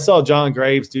 Like I saw John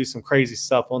Graves do some crazy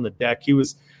stuff on the deck. He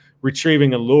was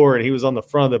retrieving a lure, and he was on the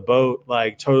front of the boat,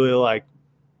 like totally like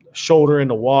shoulder in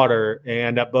the water,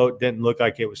 and that boat didn't look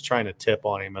like it was trying to tip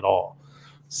on him at all.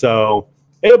 So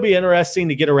it'll be interesting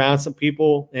to get around some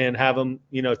people and have them,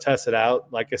 test it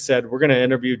out. Like I said, we're going to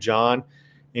interview John,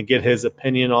 and get his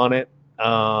opinion on it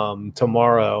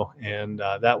tomorrow, and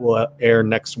that will air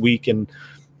next week. And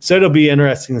so it'll be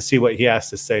interesting to see what he has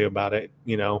to say about it,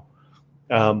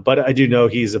 but I do know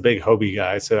he's a big Hobie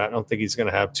guy, so I don't think he's going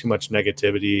to have too much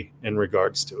negativity in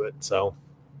regards to it. So,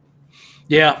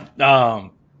 yeah,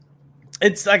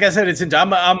 it's like I said, it's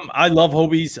I love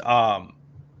Hobies.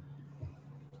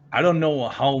 I don't know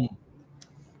how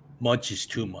much is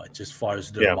too much as far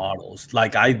as their models.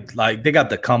 Like they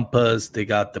got the Compass, they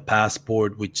got the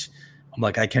Passport, which I'm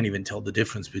like, I can't even tell the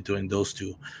difference between those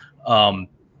two.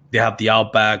 They have the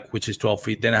Outback, which is 12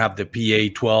 feet. Then I have the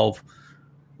PA 12,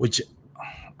 which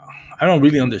I don't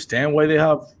really understand why they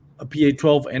have a PA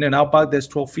 12 and an Outback that's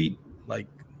 12 feet. Like,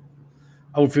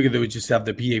 I would figure they would just have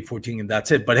the PA 14 and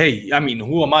that's it. But hey, I mean,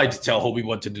 who am I to tell Hobie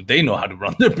what to do? They know how to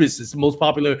run their business. The most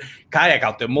popular kayak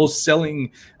out there, most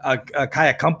selling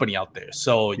kayak company out there.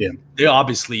 So they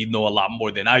obviously know a lot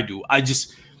more than I do. I don't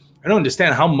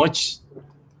understand how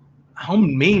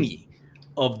many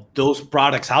of those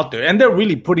products out there. And they're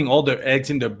really putting all their eggs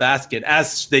in their basket,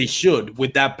 as they should,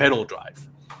 with that pedal drive.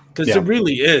 Because it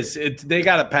really is. They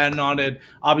got a patent on it.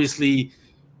 Obviously,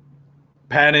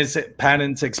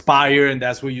 patents expire, and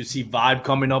that's where you see Vibe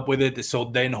coming up with it. So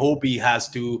then Hobie has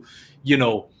to,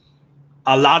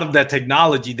 a lot of that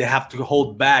technology they have to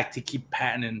hold back to keep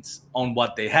patents on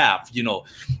what they have.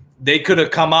 They could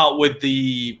have come out with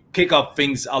the pickup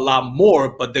things a lot more,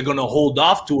 but they're going to hold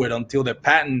off to it until the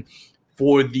patent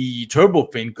for the turbo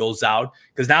fin goes out,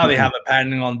 because now they have a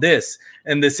patent on this.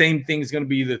 And the same thing is going to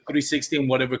be the 360 and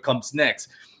whatever comes next.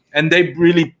 And they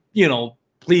really,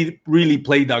 play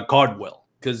that card well.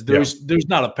 Because there's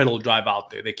not a pedal drive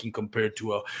out there they can compare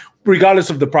to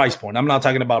regardless of the price point. I'm not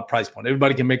talking about price point.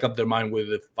 Everybody can make up their mind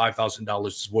whether $5,000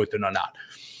 is worth it or not.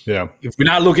 Yeah. If we're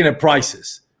not looking at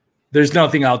prices, there's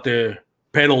nothing out there,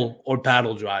 pedal or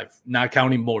paddle drive, not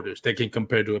counting motors, that can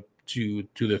compare to the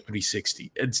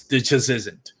 360. It just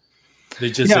isn't.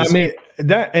 I mean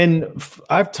that, and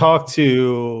I've talked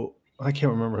to. I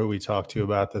can't remember who we talked to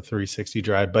about the 360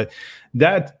 drive, but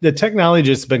that the technology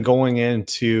has been going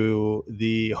into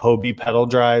the Hobie pedal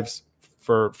drives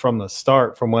from the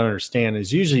start, from what I understand,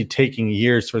 is usually taking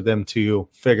years for them to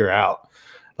figure out.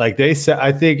 Like they said,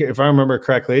 I think if I remember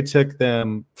correctly, it took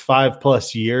them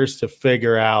 5+ years to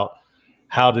figure out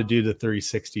how to do the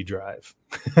 360 drive.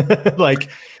 It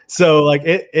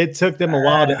took them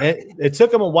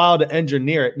a while to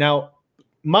engineer it. Now,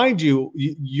 mind you,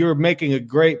 you're making a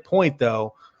great point,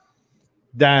 though,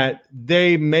 that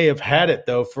they may have had it,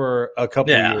 though, for a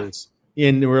couple of years.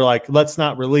 And we're like, let's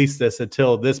not release this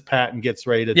until this patent gets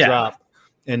ready to drop,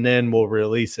 and then we'll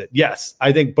release it. Yes,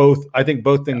 I think both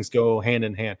things go hand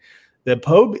in hand. The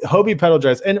Hobie pedal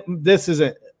drives, and this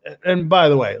isn't, and by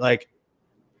the way, like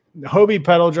Hobie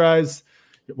pedal drives,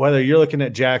 whether you're looking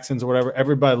at Jackson's or whatever,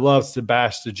 everybody loves to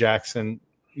bash the Jackson,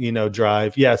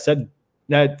 drive. Yes,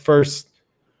 that first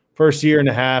year and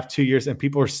a half, 2 years, and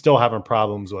people are still having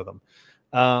problems with them.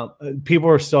 People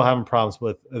are still having problems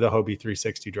with the Hobie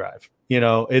 360 drive.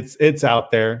 It's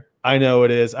out there. I know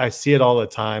it is. I see it all the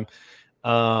time.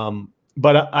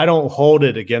 But I don't hold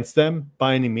it against them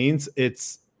by any means.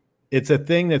 It's a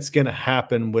thing that's going to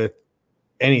happen with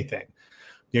anything.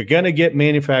 You're going to get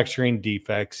manufacturing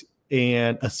defects,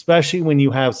 and especially when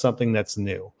you have something that's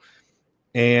new.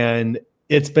 And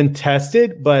it's been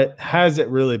tested, but has it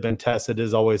really been tested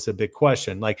is always a big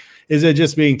question. Like, is it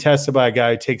just being tested by a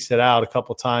guy who takes it out a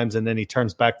couple times and then he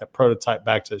turns back the prototype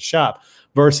back to the shop,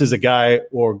 versus a guy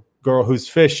or girl who's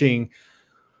fishing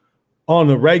on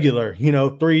the regular,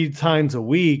 3 times a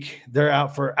week, they're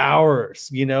out for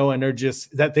hours, and they're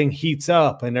just, that thing heats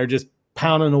up and they're just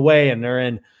pounding away, and they're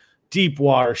in deep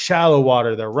water, shallow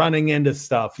water, they're running into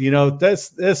stuff,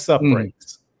 this stuff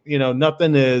breaks,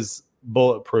 nothing is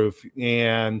bulletproof.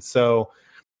 And so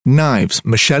knives,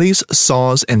 machetes,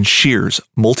 saws, and shears,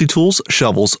 multi-tools,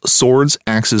 shovels, swords,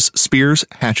 axes, spears,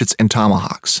 hatchets, and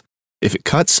tomahawks. If it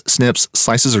cuts, snips,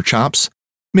 slices, or chops,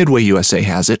 Midway USA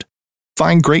has it.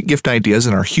 Find great gift ideas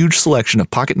in our huge selection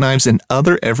of pocket knives and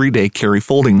other everyday carry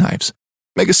folding knives.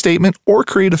 Make a statement or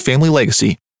create a family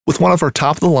legacy with one of our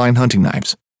top-of-the-line hunting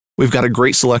knives. We've got a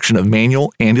great selection of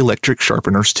manual and electric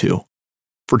sharpeners, too.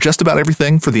 For just about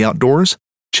everything for the outdoors,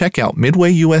 check out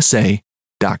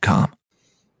MidwayUSA.com.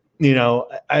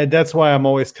 That's why I'm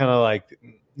always kind of like,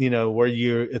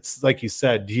 it's like you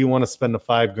said, do you want to spend the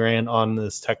 $5,000 on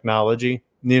this technology?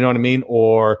 You know what I mean?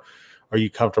 Or are you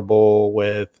comfortable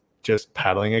with just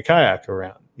paddling a kayak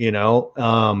around?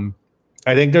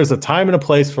 I think there's a time and a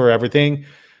place for everything.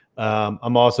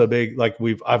 I'm also big, like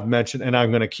I've mentioned, and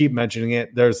I'm going to keep mentioning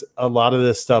it. There's a lot of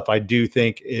this stuff I do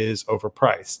think is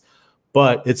overpriced,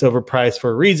 but it's overpriced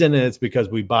for a reason, and it's because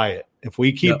we buy it. If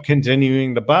we keep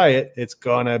continuing to buy it, it's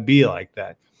gonna be like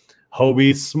that.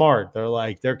 Hobie's smart. They're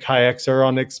like, their kayaks are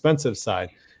on the expensive side.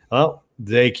 Well,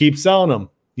 they keep selling them.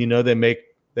 You know, they make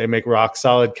rock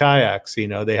solid kayaks. You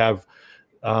know, they have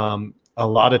a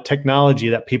lot of technology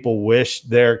that people wish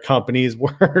their companies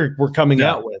were coming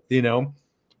out with. You know,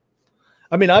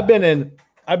 I mean, I've been in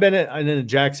a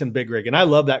Jackson Big Rig, and I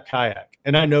love that kayak,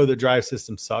 and I know the drive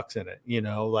system sucks in it. You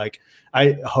know, like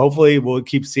hopefully we'll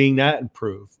keep seeing that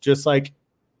improve. Just like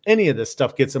any of this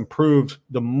stuff gets improved,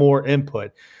 the more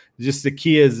input. Just the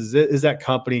key is that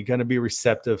company going to be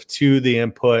receptive to the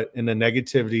input and the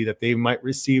negativity that they might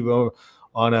receive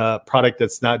on a product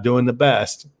that's not doing the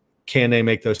best? Can they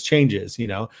make those changes? You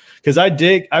know, because I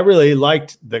really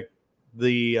liked the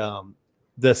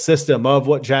system of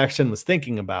what Jackson was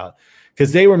thinking about,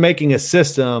 because they were making a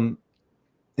system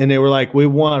and they were like, we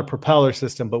want a propeller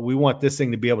system, but we want this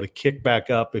thing to be able to kick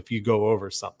back up if you go over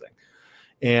something.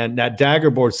 And that dagger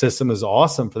board system is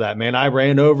awesome for that, man. I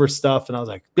ran over stuff and I was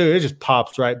like, dude, it just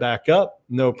pops right back up.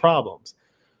 No problems.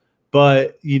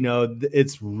 But, you know,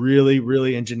 it's really,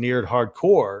 really engineered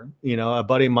hardcore. You know, a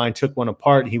buddy of mine took one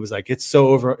apart and he was like, it's so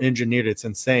over engineered. It's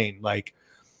insane. Like,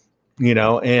 you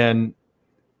know, and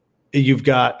you've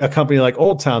got a company like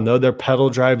Old Town, though, their pedal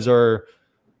drives are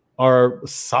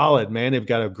solid, man. They've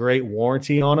got a great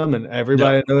warranty on them. And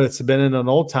everybody I know that's been in an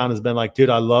Old Town has been like,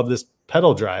 dude, I love this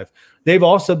pedal drive. They've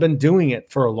also been doing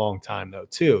it for a long time, though,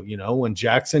 too. You know, when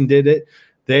Jackson did it,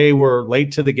 they were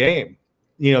late to the game.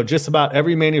 You know, just about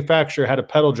every manufacturer had a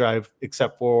pedal drive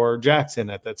except for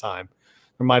Jackson at that time.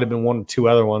 There might have been one or two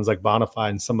other ones like Bonafide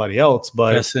and somebody else,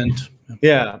 but Crescent.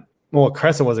 Yeah. Well,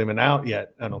 Crescent wasn't even out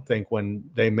yet, I don't think, when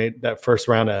they made that first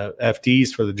round of FDs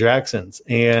for the Jacksons.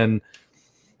 And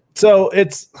so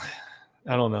it's,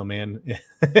 I don't know, man.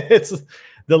 It's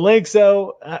the Lynx,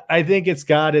 though. I think it's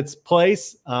got its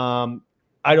place. I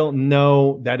don't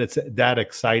know that it's that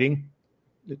exciting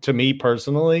to me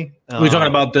personally. We're talking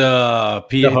about the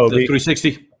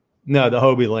 360? No, the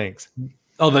Hobie Lynx.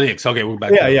 Oh, the Lynx. Okay, we're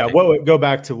back. Yeah. Go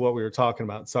back to what we were talking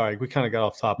about. Sorry, we kind of got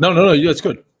off topic. No, that's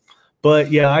good.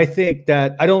 But yeah, I think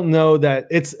that I don't know that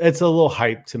it's a little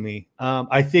hype to me.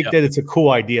 I think that it's a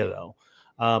cool idea, though.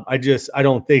 I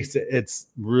don't think it's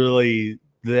really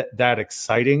that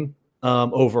exciting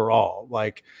overall.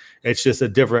 Like, it's just a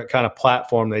different kind of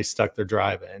platform they stuck their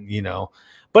drive in, you know.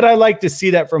 But I like to see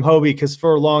that from Hobie, because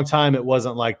for a long time it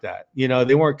wasn't like that. You know,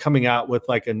 they weren't coming out with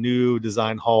like a new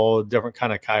design hull, different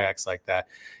kind of kayaks like that.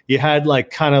 You had like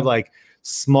kind of like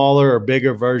smaller or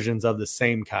bigger versions of the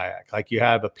same kayak. Like you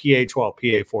have a PA12,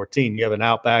 PA14, you have an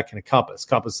Outback and a Compass.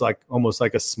 Compass is like almost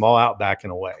like a small Outback in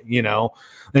a way, you know.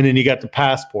 And then you got the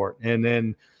Passport, and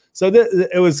then so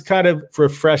it was kind of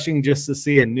refreshing just to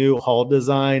see a new hull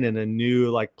design and a new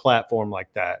like platform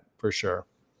like that, for sure.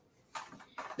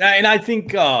 And I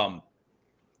think,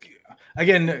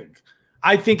 again,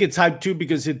 I think it's hype too,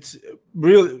 because it's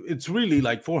really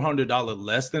like $400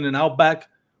 less than an Outback,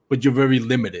 but you're very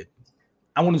limited.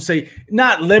 I want to say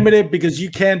not limited, because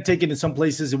you can take it in some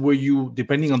places where you,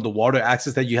 depending on the water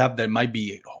access that you have, that might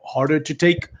be harder to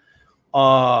take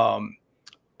an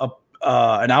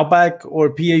Outback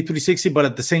or PA360. But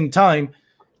at the same time,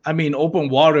 I mean, open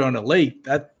water on a lake,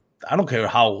 that I don't care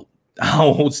how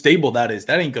stable that is,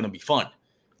 that ain't gonna be fun.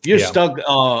 You're stuck,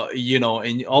 you know,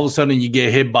 and all of a sudden you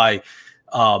get hit by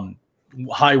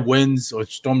high winds or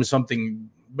storm or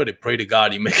something. But pray to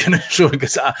God you're making sure,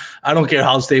 because I don't care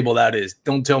how stable that is.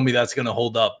 Don't tell me that's going to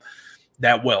hold up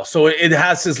that well. So it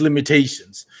has its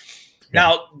limitations. Yeah.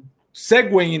 Now,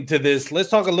 segueing into this, let's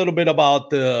talk a little bit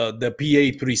about the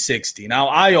PA360. Now,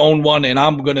 I own one, and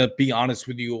I'm going to be honest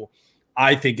with you.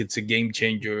 I think it's a game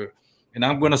changer. And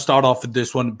I'm going to start off with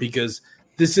this one, because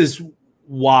this is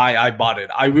why I bought it.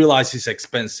 I realize it's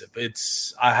expensive.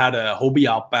 I had a Hobie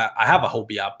Outback. I have a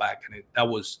Hobie Outback, and that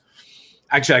was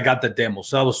actually, I got the demo,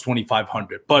 so that was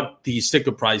 $2,500. But the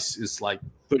sticker price is like,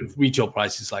 retail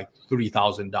price is like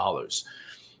 $3,000.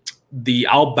 The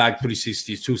Outback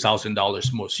 360 is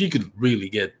 $2,000 more. So you could really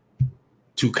get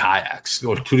 2 kayaks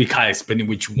or 3 kayaks, depending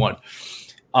which you want,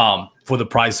 for the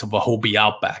price of a Hobie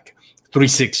Outback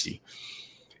 360.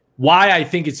 Why I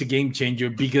think it's a game changer,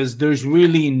 because there's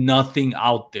really nothing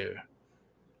out there,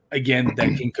 again,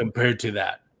 that can compare to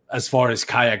that as far as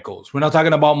kayak goes. We're not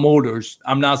talking about motors.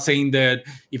 I'm not saying that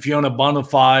if you're on a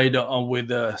Bonafide with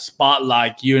a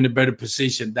Spotlight, you're in a better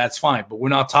position. That's fine, but we're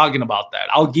not talking about that.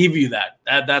 I'll give you that.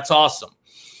 That's awesome.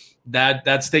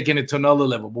 That's taking it to another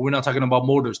level, but we're not talking about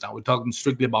motors now. We're talking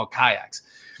strictly about kayaks.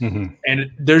 Mm-hmm.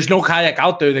 And there's no kayak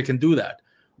out there that can do that.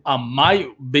 My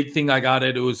big thing I got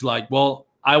it was like, well,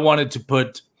 I wanted to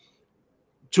put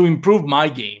to improve my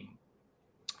game,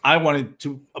 I wanted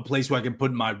a place where I can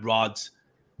put my rods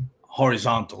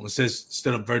horizontal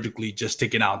instead of vertically just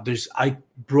sticking out. I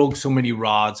broke so many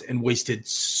rods and wasted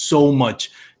so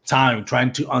much time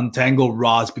trying to untangle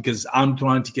rods because I'm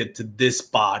trying to get to this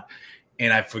spot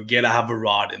and I forget I have a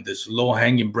rod in this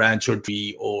low-hanging branch or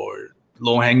tree or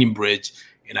low-hanging bridge,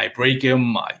 and I break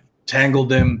them, I tangle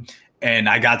them, and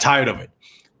I got tired of it.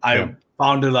 I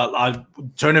found a lot of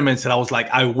tournaments that I was like,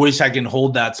 I wish I can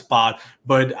hold that spot,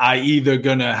 but I either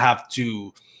gonna have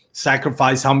to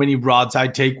sacrifice how many rods I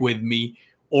take with me,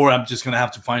 or I'm just gonna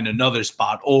have to find another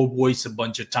spot or waste a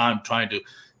bunch of time trying to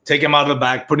take him out of the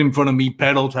back, put him in front of me,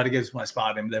 pedal, try to get to my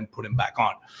spot, and then put him back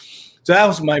on. So that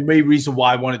was my main reason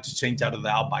why I wanted to change out of the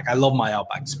Outback. I love my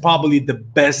Outback. It's probably the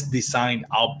best designed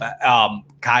Outback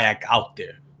kayak out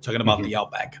there. Talking about the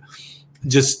Outback,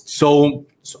 just so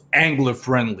angler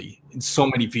friendly in so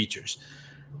many features.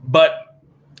 But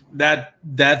that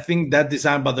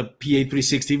design by the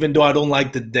PA360, even though I don't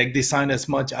like the deck design as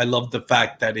much, I love the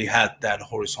fact that it had that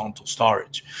horizontal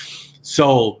storage.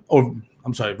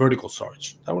 Vertical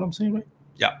storage. Is that what I'm saying, right?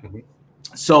 Yeah.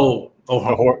 So,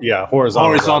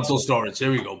 horizontal storage.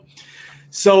 There we go.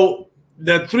 So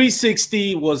the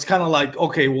 360 was kind of like,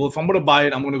 okay, well, if I'm going to buy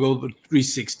it, I'm going to go with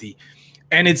 360.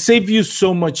 And it saved you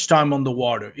so much time on the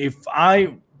water.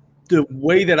 The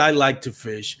way that I like to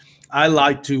fish, I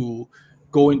like to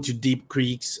go into deep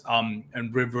creeks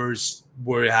and rivers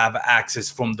where you have access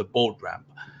from the boat ramp.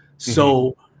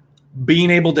 So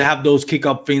being able to have those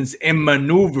kick-up fins and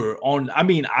maneuver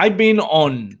I've been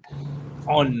on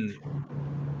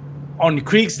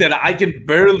creeks that I can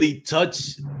barely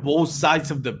touch both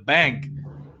sides of the bank,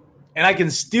 and I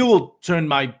can still turn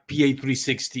my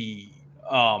PA360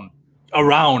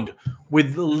 around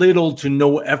with little to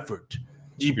no effort.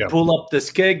 You pull up the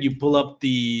skeg, you pull up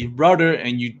the rudder,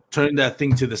 and you turn that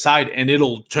thing to the side, and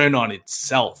it'll turn on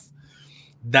itself.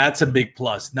 That's a big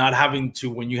plus. Not having to,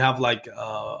 when you have like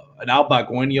an Outback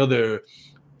or any other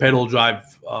pedal drive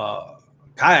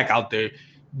kayak out there,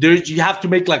 you have to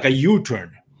make like a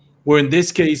U-turn. Where in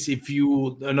this case,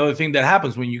 another thing that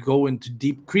happens when you go into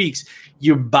deep creeks,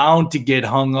 you're bound to get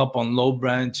hung up on low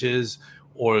branches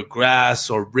or grass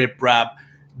or riprap.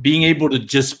 Being able to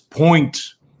just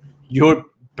point your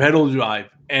pedal drive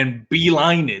and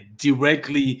beeline it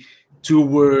directly to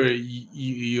where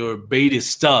your bait is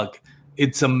stuck,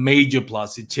 it's a major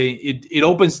plus. It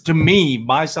opens, to me,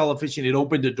 my style of fishing, it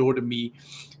opened the door to me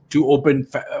to open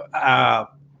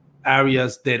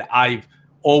areas that I've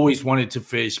always wanted to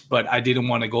fish, but I didn't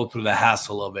want to go through the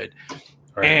hassle of it.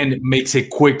 Right. And it makes it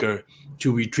quicker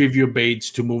to retrieve your baits,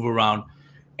 to move around.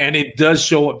 And it does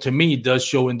show up, to me, it does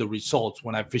show in the results.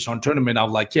 When I fish on tournament, I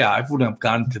was like, yeah, I wouldn't have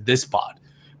gotten to this spot.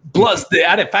 Plus, the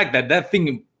added fact that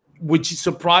thing, which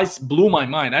blew my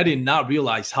mind. I did not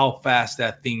realize how fast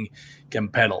that thing can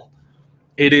pedal.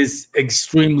 It is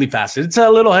extremely fast. It's a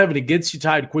little heavy. It gets you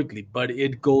tired quickly, but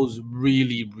it goes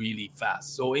really, really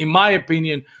fast. So in my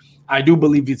opinion, I do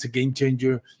believe it's a game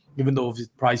changer, even though it's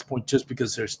price point, just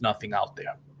because there's nothing out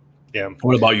there. Yeah.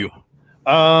 What about you?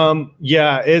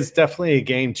 It's definitely a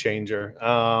game changer.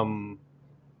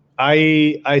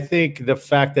 I think the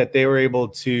fact that they were able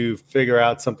to figure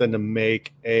out something to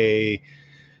make a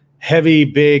heavy,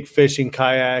 big fishing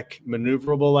kayak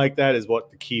maneuverable like that is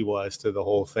what the key was to the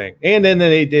whole thing. And then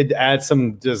they did add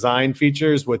some design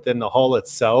features within the hull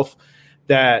itself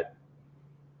that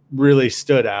really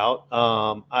stood out.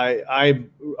 I've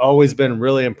always been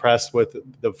really impressed with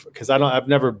because I've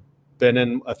never been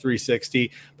in a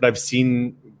 360, but I've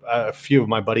seen a few of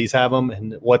my buddies have them,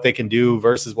 and what they can do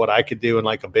versus what I could do in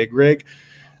like a big rig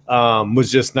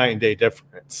was just night and day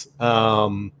difference.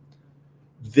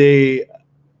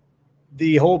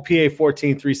 The whole PA14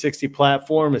 360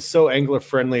 platform is so angler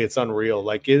friendly, it's unreal.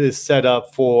 Like, it is set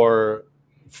up for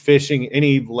fishing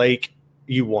any lake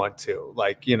you want to.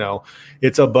 Like,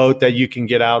 it's a boat that you can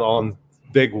get out on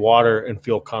big water and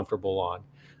feel comfortable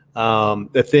on.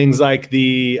 The things like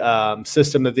the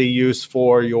system that they use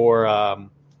for your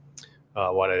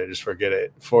why did I just forget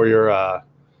it? For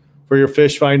your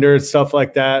fish finder and stuff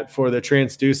like that, for the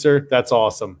transducer, that's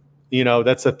awesome.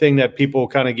 That's a thing that people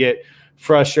kind of get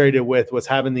frustrated with, was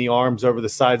having the arms over the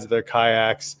sides of their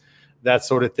kayaks, that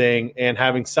sort of thing, and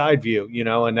having side view,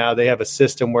 and now they have a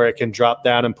system where it can drop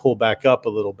down and pull back up a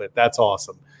little bit. That's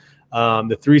awesome.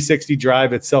 The 360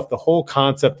 drive itself, the whole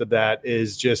concept of that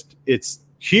is just, it's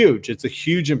huge. It's a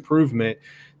huge improvement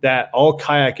that all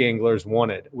kayak anglers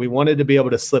wanted. We wanted to be able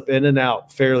to slip in and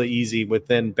out fairly easy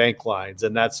within bank lines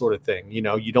and that sort of thing.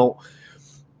 You don't,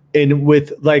 and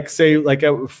with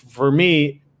for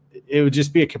me, it would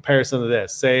just be a comparison to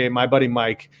this. Say my buddy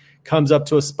Mike comes up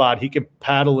to a spot, he can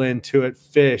paddle into it,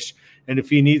 fish. And if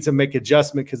he needs to make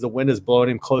adjustment because the wind is blowing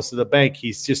him close to the bank,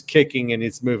 he's just kicking and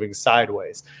it's moving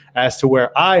sideways. As to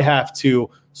where I have to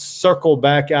circle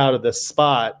back out of the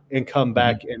spot and come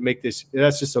back and make this,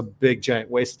 that's just a big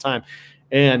giant waste of time.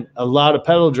 And a lot of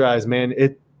pedal drives, man,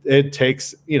 it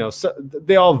takes, so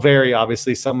they all vary.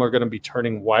 Obviously, some are going to be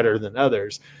turning wider than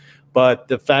others. But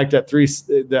the fact that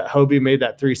Hobie made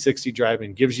that 360 drive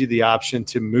and gives you the option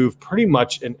to move pretty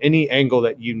much in any angle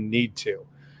that you need to,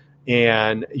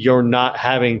 and you're not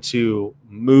having to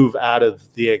move out of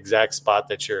the exact spot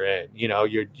that you're in.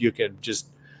 You can just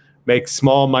make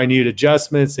small, minute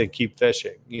adjustments and keep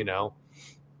fishing.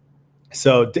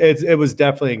 So it was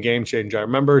definitely a game changer. I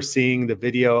remember seeing the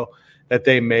video that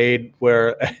they made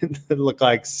where it looked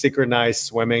like synchronized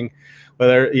swimming.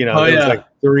 Whether there was like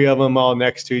 3 of them all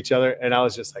next to each other, and I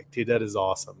was just like, dude, that is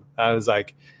awesome. I was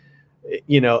like,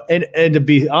 and to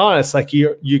be honest, like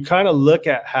you kind of look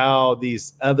at how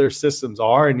these other systems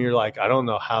are, and you're like, I don't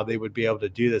know how they would be able to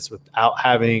do this without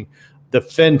having the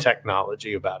fin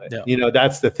technology about it. Yeah.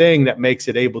 That's the thing that makes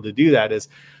it able to do that is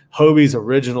Hobie's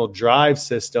original drive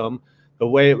system. The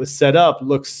way it was set up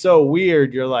looks so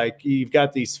weird. You're like, you've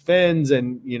got these fins,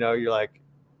 and you're like,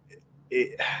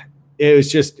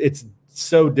 it's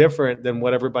so different than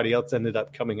what everybody else ended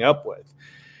up coming up with.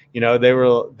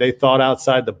 They thought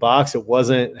outside the box. It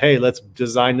wasn't, hey, let's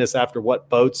design this after what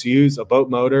boats use a boat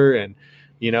motor, and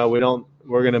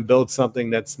we're going to build something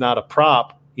that's not a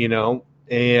prop,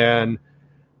 and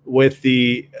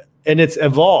and it's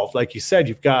evolved. Like you said,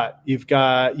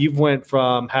 you've went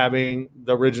from having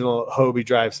the original Hobie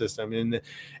drive system, and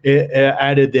it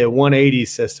added the 180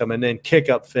 system, and then kick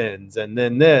up fins, and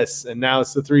then this, and now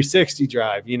it's the 360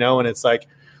 drive, and it's like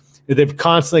they've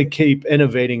constantly keep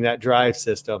innovating that drive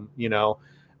system,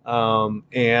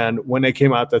 and when they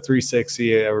came out the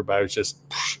 360, everybody was just,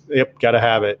 yep, gotta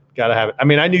have it. I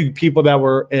mean, I knew people that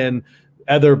were in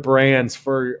other brands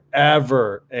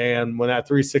forever, and when that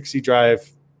 360 drive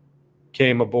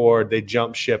came aboard, they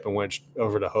jumped ship and went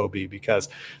over to Hobie because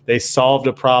they solved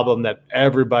a problem that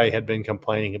everybody had been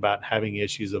complaining about and having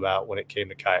issues about when it came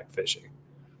to kayak fishing.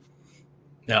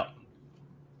 Yeah,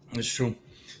 it's true.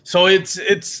 So I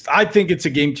think it's a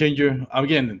game changer.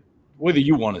 Again, whether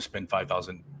you want to spend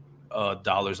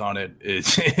 $5,000 on it,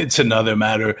 it's another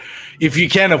matter. If you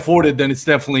can't afford it, then it's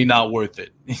definitely not worth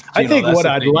it. I think what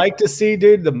I'd like to see,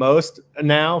 dude, the most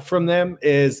now from them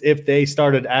is if they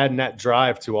started adding that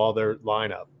drive to all their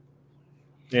lineup.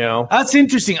 That's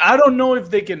interesting. I don't know if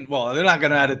they can. Well, they're not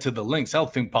going to add it to the links. I'll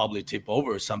think probably tip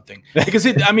over or something because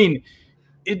it's.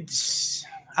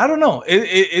 I don't know.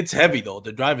 It's heavy though.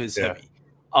 The drive is heavy.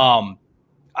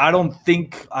 I don't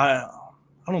think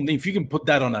if you can put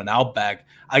that on an Outback,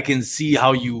 I can see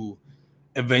how you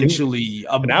eventually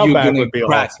an Outback would be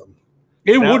awesome.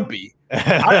 It would be.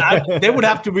 They would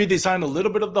have to redesign a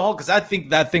little bit of the hull because I think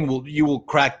that thing you will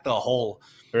crack the hull.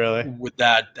 Really? With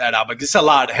that Outback, it's a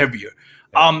lot heavier.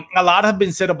 Yeah. A lot have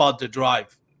been said about the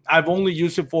drive. I've only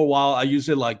used it for a while. I use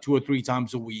it like 2 or 3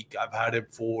 times a week. I've had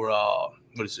it for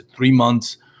 3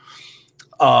 months.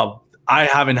 I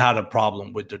haven't had a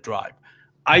problem with the drive.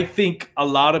 I think a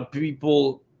lot of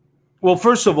people. Well,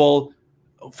 first of all,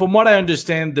 from what I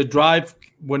understand, the drive,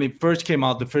 when it first came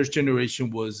out, the first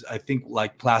generation was, I think,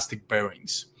 like plastic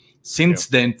bearings. Since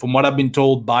then, from what I've been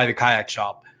told by the kayak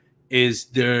shop, is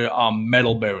their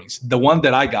metal bearings. The one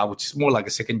that I got, which is more like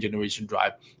a second generation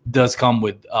drive, does come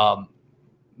with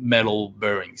metal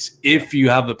bearings. If you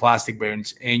have the plastic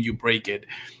bearings and you break it,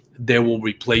 they will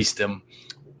replace them.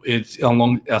 As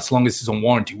long as it's on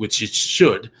warranty, which it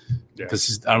should.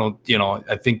 Because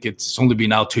I think it's only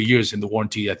been out 2 years, and the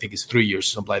warranty I think is 3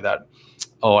 years, something like that.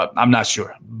 Oh, I'm not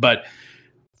sure, but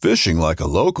fishing like a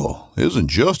local isn't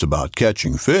just about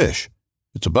catching fish.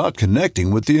 It's about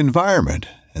connecting with the environment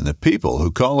and the people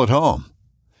who call it home.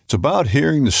 It's about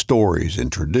hearing the stories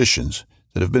and traditions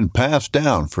that have been passed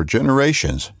down for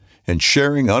generations and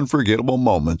sharing unforgettable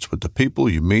moments with the people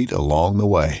you meet along the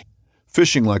way.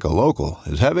 Fishing like a local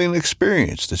is having an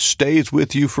experience that stays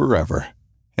with you forever.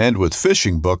 And with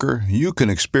Fishing Booker, you can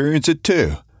experience it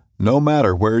too, no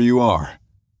matter where you are.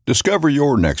 Discover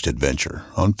your next adventure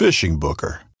on Fishing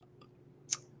Booker.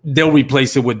 They'll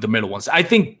replace it with the middle ones. I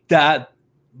think that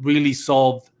really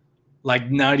solved like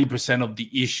 90% of the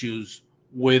issues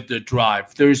with the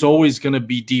drive. There's always going to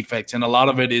be defects, and a lot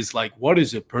of it is like, what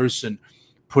is a person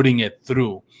putting it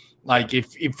through? Like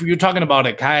if you're talking about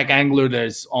a kayak angler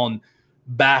that's on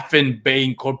Baffin Bay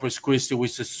in Corpus Christi,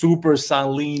 which is super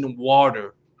saline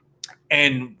water,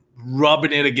 and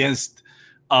rubbing it against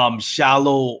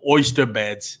shallow oyster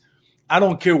beds, I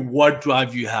don't care what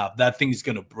drive you have, that thing is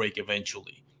going to break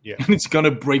eventually. Yeah. And it's going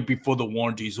to break before the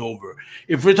warranty is over.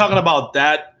 If we're talking about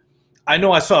that, I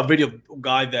know I saw a video of a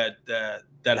guy that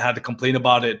had to complain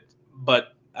about it,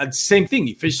 but same thing.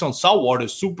 He fished on saltwater,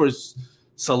 super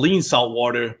saline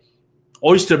saltwater,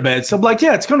 oyster beds. I'm like,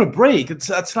 yeah, it's going to break.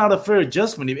 That's not a fair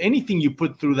adjustment. If anything you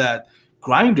put through that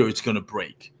grinder, it's going to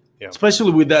break,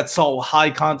 especially with that high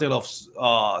content of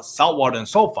saltwater and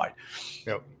sulfite.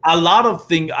 Yep. A lot of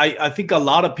things, I think a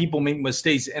lot of people make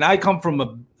mistakes, and I come from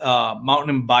a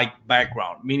mountain bike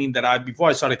background, meaning that before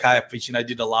I started kayak fishing, I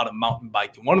did a lot of mountain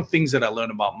biking. One of the things that I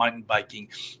learned about mountain biking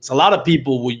is a lot of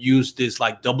people would use this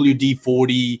like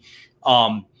WD-40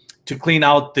 to clean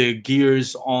out the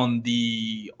gears on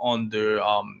their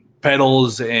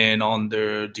pedals and on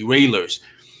their derailleurs.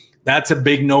 That's a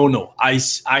big no-no.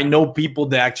 I know people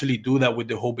that actually do that with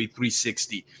the Hobie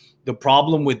 360. The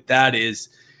problem with that is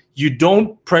you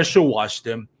don't pressure wash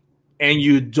them, and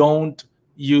you don't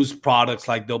use products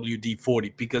like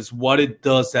WD-40, because what it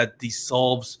does, that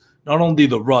dissolves not only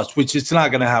the rust, which it's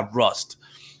not going to have rust,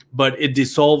 but it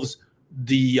dissolves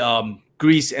the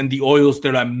grease and the oils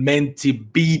that are meant to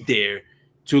be there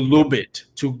to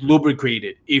lubricate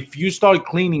it. If you start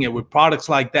cleaning it with products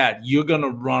like that, you're going to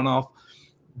run off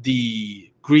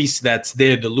the grease that's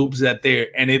there, the lubes that there,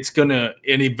 and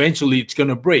eventually it's going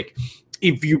to break.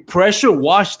 If you pressure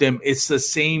wash them, it's the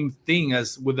same thing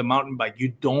as with the mountain bike.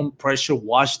 You don't pressure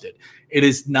wash it. It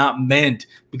is not meant,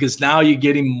 because now you're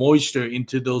getting moisture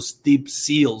into those deep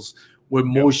seals where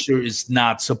moisture is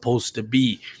not supposed to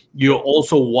be. You're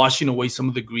also washing away some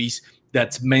of the grease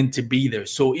that's meant to be there.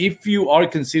 So if you are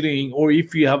considering, or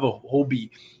if you have a Hobie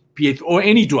PH or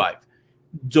any drive,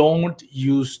 don't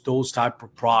use those type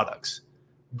of products.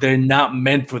 They're not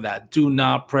meant for that. Do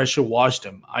not pressure wash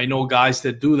them. I know guys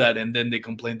that do that, and then they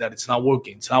complain that it's not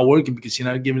working. It's not working because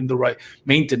you're not giving the right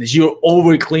maintenance. You're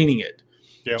over cleaning it.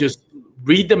 Yep. Just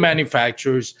read the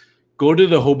manufacturers, go to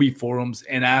the Hobie forums,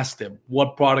 and ask them,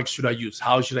 what products should I use?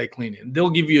 How should I clean it? And they'll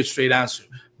give you a straight answer,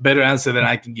 better answer than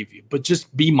I can give you. But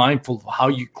just be mindful of how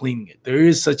you're cleaning it. There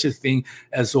is such a thing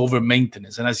as over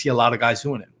maintenance, and I see a lot of guys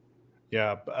doing it.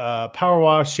 Yeah, power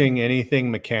washing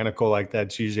anything mechanical like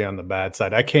that's usually on the bad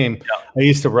side. I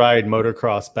used to ride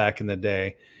motocross back in the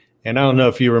day, and I don't know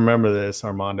if you remember this,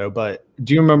 Armando, but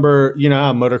do you remember,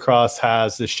 how motocross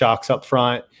has the shocks up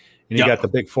front, and you got the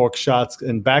big fork shots?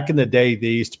 And back in the day, they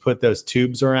used to put those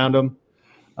tubes around them.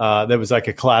 That was like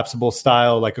a collapsible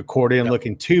style, like accordion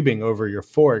looking tubing over your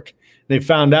fork. They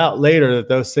found out later that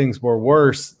those things were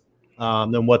worse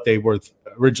than what they were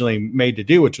originally made to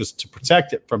do, which was to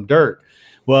protect it from dirt.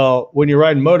 Well, when you're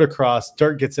riding motocross,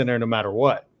 dirt gets in there no matter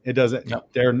what. It doesn't.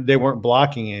 They weren't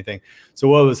blocking anything. So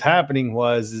what was happening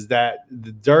is that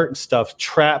the dirt and stuff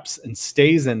traps and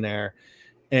stays in there.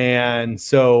 And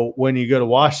so when you go to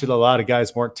wash it, a lot of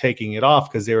guys weren't taking it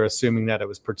off because they were assuming that it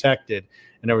was protected,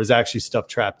 and there was actually stuff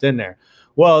trapped in there.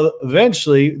 Well,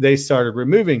 eventually they started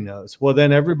removing those. Well,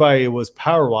 then everybody was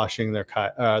power washing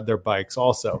their bikes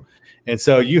also. And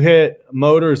so you hit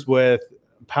motors with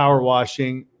power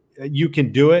washing, you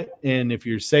can do it, and if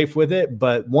you're safe with it.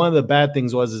 But one of the bad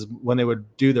things is when they would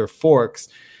do their forks,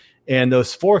 and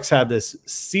those forks have this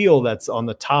seal that's on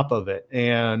the top of it.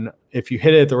 And if you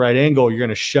hit it at the right angle, you're going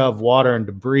to shove water and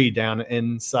debris down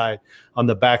inside on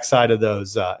the backside of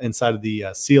those, inside of the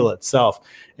seal itself.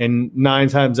 And 9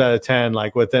 times out of 10,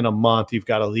 like within a month, you've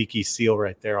got a leaky seal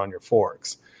right there on your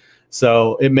forks.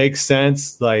 So it makes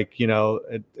sense. Like,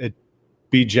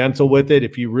 be gentle with it.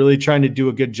 If you're really trying to do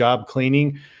a good job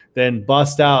cleaning, then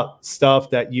bust out stuff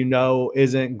that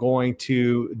isn't going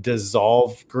to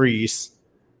dissolve grease,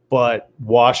 but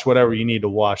wash whatever you need to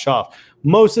wash off.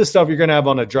 Most of the stuff you're going to have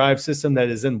on a drive system that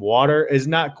is in water is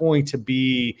not going to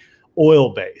be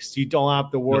oil-based. You don't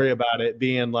have to worry about it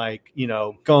being like,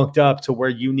 gunked up to where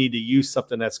you need to use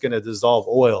something that's going to dissolve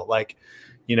oil. Like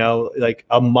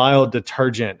a mild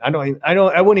detergent. I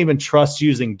wouldn't even trust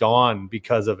using Dawn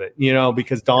because of it,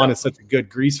 because Dawn is such a good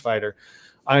grease fighter.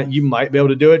 You might be able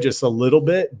to do it just a little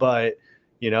bit, but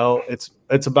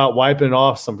it's about wiping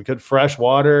off some good fresh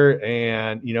water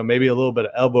and, maybe a little bit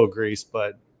of elbow grease,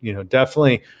 but,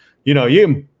 definitely, you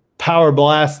can power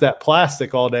blast that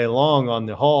plastic all day long on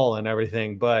the hull and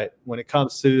everything. But when it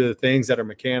comes to the things that are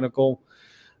mechanical,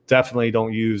 definitely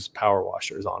don't use power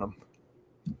washers on them.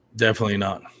 Definitely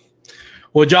not.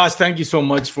 Well, Josh, thank you so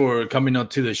much for coming on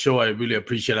to the show. I really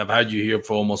appreciate it. I've had you here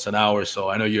for almost an hour, so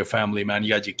I know you're a family, man. You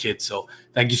got your kids, so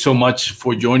thank you so much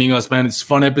for joining us, man. It's a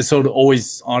fun episode.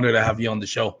 Always honored to have you on the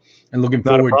show, and looking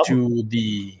forward to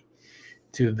the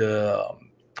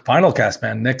final cast,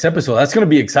 man. Next episode, that's going to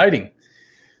be exciting.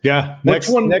 Yeah. Next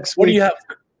week, what do you have?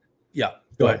 Yeah,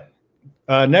 go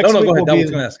ahead. Next week go ahead. We'll that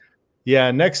was going to ask.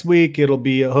 Yeah, next week it'll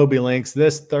be Hobie Links.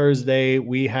 This Thursday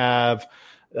we have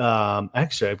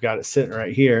actually I've got it sitting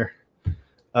right here.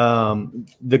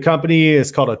 The company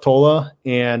is called Atola,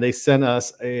 and they sent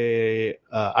us a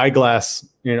eyeglass,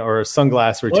 or a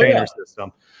sunglass retainer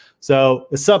system. So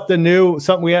it's something new,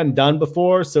 something we hadn't done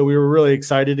before. So we were really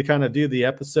excited to kind of do the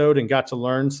episode and got to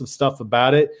learn some stuff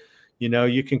about it.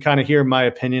 You can kind of hear my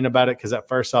opinion about it, because at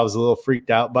first I was a little freaked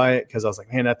out by it, because I was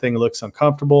like, man, that thing looks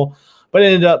uncomfortable. But it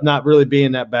ended up not really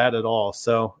being that bad at all.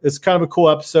 So it's kind of a cool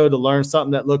episode to learn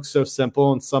something that looks so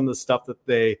simple, and some of the stuff that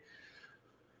they,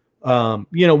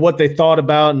 what they thought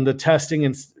about, and the testing,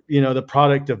 and, the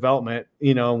product development,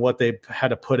 what they had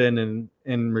to put in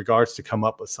regards to come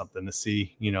up with something to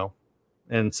see,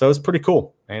 and so it's pretty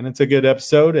cool, and it's a good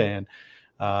episode. And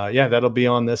that'll be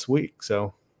on this week.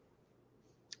 So.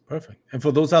 Perfect. And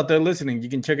for those out there listening, you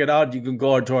can check it out. You can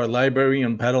go out to our library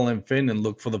on Pedal and Fin and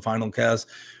look for the Final Cast.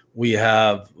 We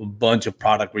have a bunch of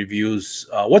product reviews.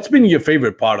 What's been your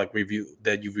favorite product review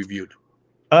that you've reviewed?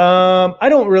 I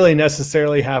don't really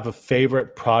necessarily have a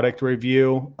favorite product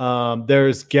review.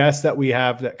 There's guests that we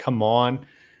have that come on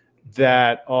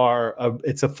that are,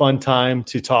 it's a fun time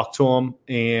to talk to them.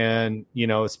 And,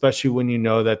 especially when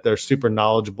that they're super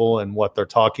knowledgeable in what they're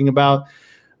talking about.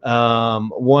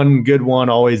 One good one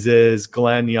always is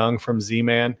Glenn Young from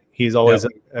Z-Man. He's always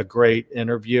a great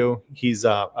interview. He's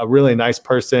a really nice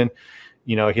person.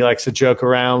 He likes to joke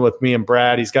around with me and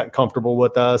Brad. He's gotten comfortable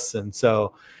with us. And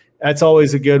so that's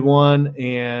always a good one.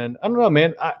 And I don't know,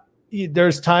 man,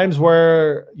 there's times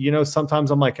where,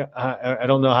 sometimes I'm like, I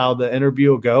don't know how the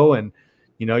interview will go. And,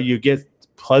 you get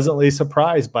pleasantly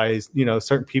surprised by,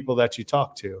 certain people that you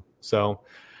talk to. So,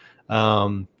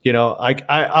 I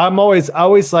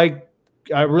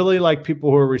really like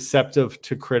people who are receptive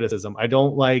to criticism. I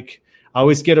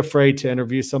always get afraid to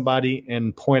interview somebody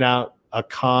and point out a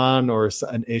con or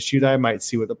an issue that I might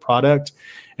see with the product,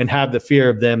 and have the fear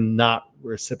of them not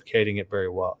reciprocating it very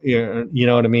well. You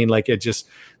know what I mean? Like,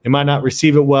 they might not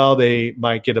receive it well. They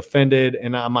might get offended.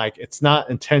 And I'm like, it's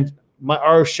not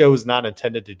our show is not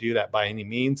intended to do that by any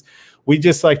means. We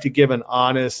just like to give an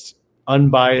honest,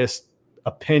 unbiased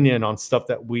opinion on stuff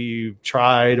that we've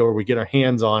tried or we get our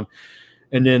hands on.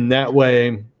 And then that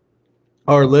way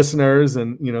our listeners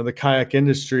and, the kayak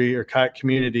industry or kayak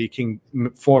community can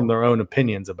form their own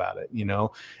opinions about it.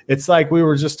 It's like we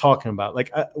were just talking about,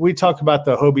 we talk about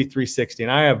the Hobie 360,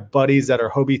 and I have buddies that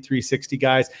are Hobie 360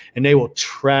 guys, and they will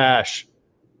trash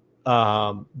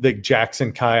the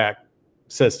Jackson kayak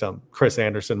system. Chris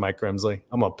Anderson, Mike Grimsley.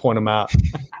 I'm going to point them out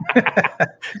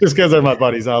just because they're my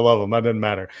buddies. I love them. That doesn't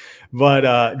matter.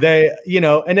 But they,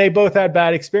 and they both had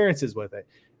bad experiences with it.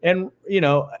 And,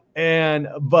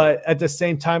 but at the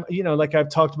same time, like I've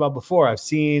talked about before, I've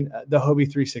seen the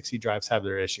Hobie 360 drives have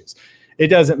their issues. It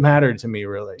doesn't matter to me,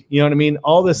 really. You know what I mean?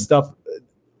 All this stuff.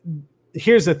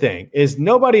 Here's the thing is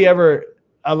nobody ever,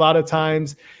 a lot of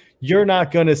times you're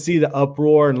not going to see the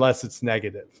uproar unless it's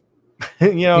negative.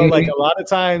 Like a lot of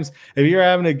times, if you're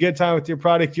having a good time with your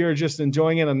product, you're just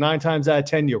enjoying it. And 9 times out of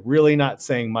 10, you're really not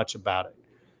saying much about it.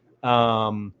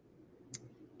 And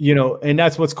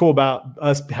that's what's cool about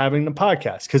us having the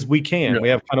podcast, because we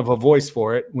have kind of a voice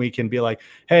for it. We can be like,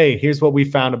 hey, here's what we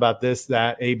found about this,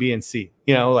 that, A, B, and C,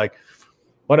 like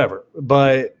whatever.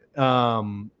 But,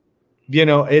 I'm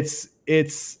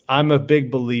a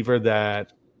big believer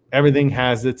that everything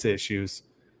has its issues.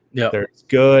 Yeah. There's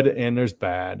good and there's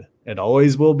bad. It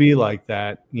always will be like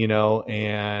that,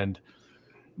 and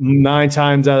 9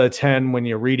 times out of 10, when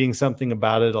you're reading something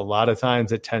about it, a lot of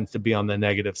times it tends to be on the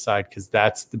negative side, because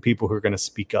that's the people who are going to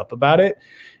speak up about it.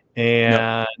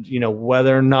 And,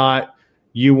 whether or not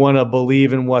you want to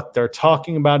believe in what they're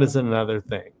talking about is another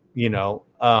thing,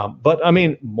 but I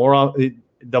mean,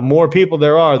 the more people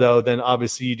there are, though, then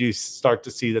obviously you do start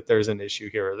to see that there's an issue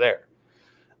here or there.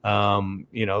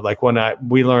 Like when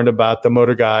we learned about the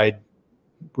Motor Guide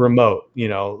remote,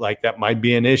 like that might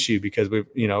be an issue, because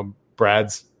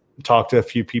Brad's talked to a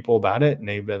few people about it, and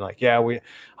they've been like, yeah,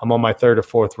 I'm on my 3rd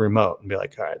or 4th remote, and be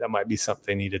like, all right, that might be something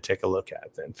they need to take a look at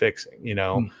and fixing,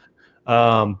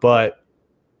 but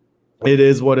it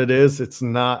is what it is. It's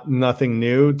nothing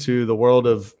new to the world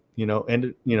of,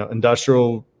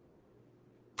 industrial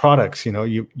products.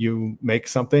 You make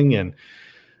something and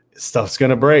stuff's going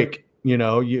to break.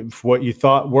 What you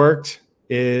thought worked,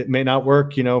 it may not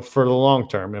work, for the long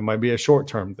term. It might be a short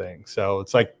term thing. So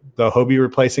it's like the Hobie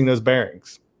replacing those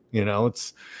bearings.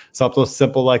 It's something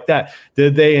simple like that.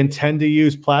 Did they intend to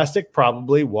use plastic?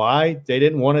 Probably. Why? They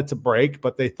didn't want it to break,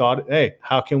 but they thought, hey,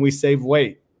 how can we save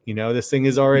weight? This thing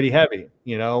is already heavy.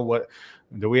 What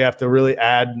do we have to really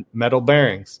add metal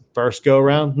bearings? First go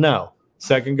around? No.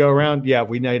 second go around, yeah,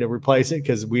 we need to replace it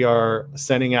because we are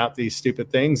sending out these stupid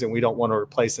things and we don't want to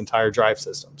replace entire drive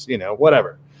systems,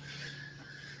 whatever.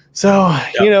 So,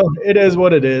 it is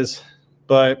what it is,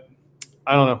 but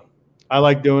I don't know. I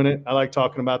like doing it. I like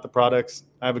talking about the products.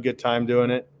 I have a good time doing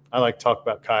it. I like to talk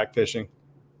about kayak fishing.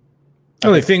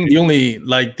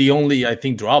 The only I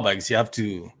think drawbacks you have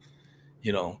to,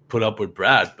 put up with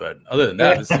Brad, but other than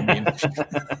that,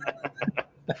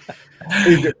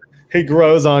 he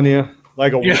grows on you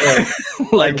like a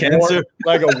wart, like cancer,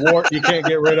 like a wart you can't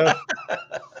get rid of.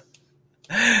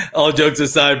 All jokes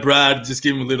aside, Brad, just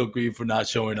give him a little grief for not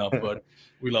showing up, but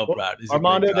we love Brad.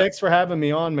 Armando, thanks for having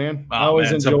me on, man. Wow, I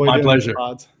always enjoy my doing pleasure.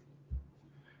 pods.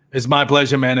 It's my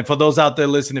pleasure, man. And for those out there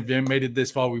listening, if you made it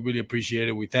this far, we really appreciate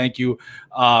it. We thank you.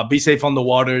 Be safe on the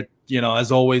water.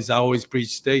 As always, I always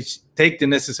preach, take the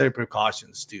necessary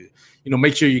precautions to,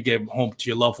 make sure you get home to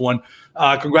your loved one.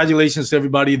 Congratulations to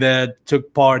everybody that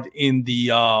took part in the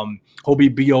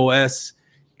Hobie BOS,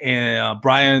 and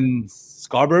Brian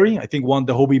Scarberry, I think, won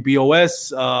the Hobie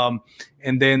BOS.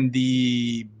 And then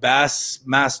the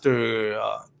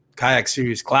Bassmaster Kayak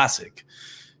Series Classic,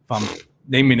 if I'm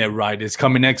naming it right, is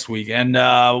coming next week. And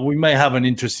we may have an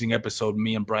interesting episode,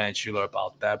 me and Brian Schuler,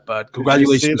 about that. But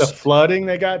congratulations. Did you see the flooding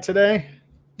they got today?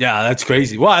 Yeah, that's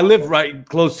crazy. Well, I live right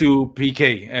close to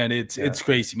PK, and it's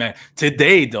crazy, man.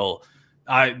 Today, though,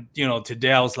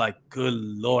 today I was like, good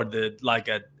Lord, like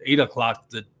at 8 o'clock,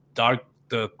 the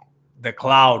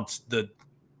clouds, the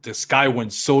sky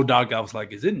went so dark. I was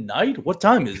like, is it night? What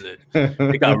time is it?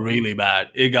 It got really bad.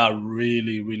 It got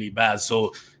really, really bad.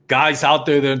 So guys out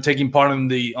there that are taking part on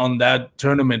that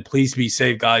tournament, please be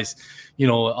safe, guys.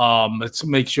 Let's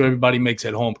make sure everybody makes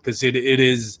it home, because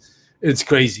it's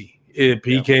crazy.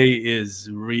 PK is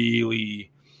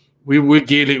really, we're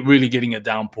really getting a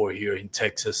downpour here in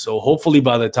Texas. So hopefully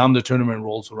by the time the tournament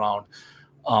rolls around,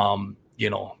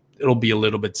 it'll be a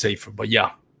little bit safer. But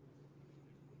yeah.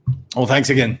 Oh, thanks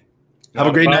again. Have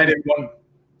a great night, everyone.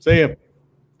 See ya.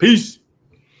 Peace.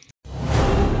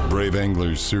 Brave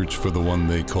anglers search for the one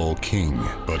they call king,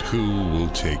 but who will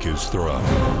take his throne?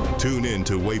 Tune in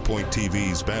to Waypoint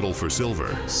TV's Battle for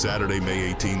Silver, Saturday,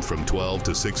 May 18th from 12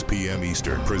 to 6 p.m.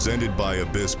 Eastern. Presented by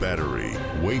Abyss Battery.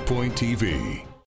 Waypoint TV.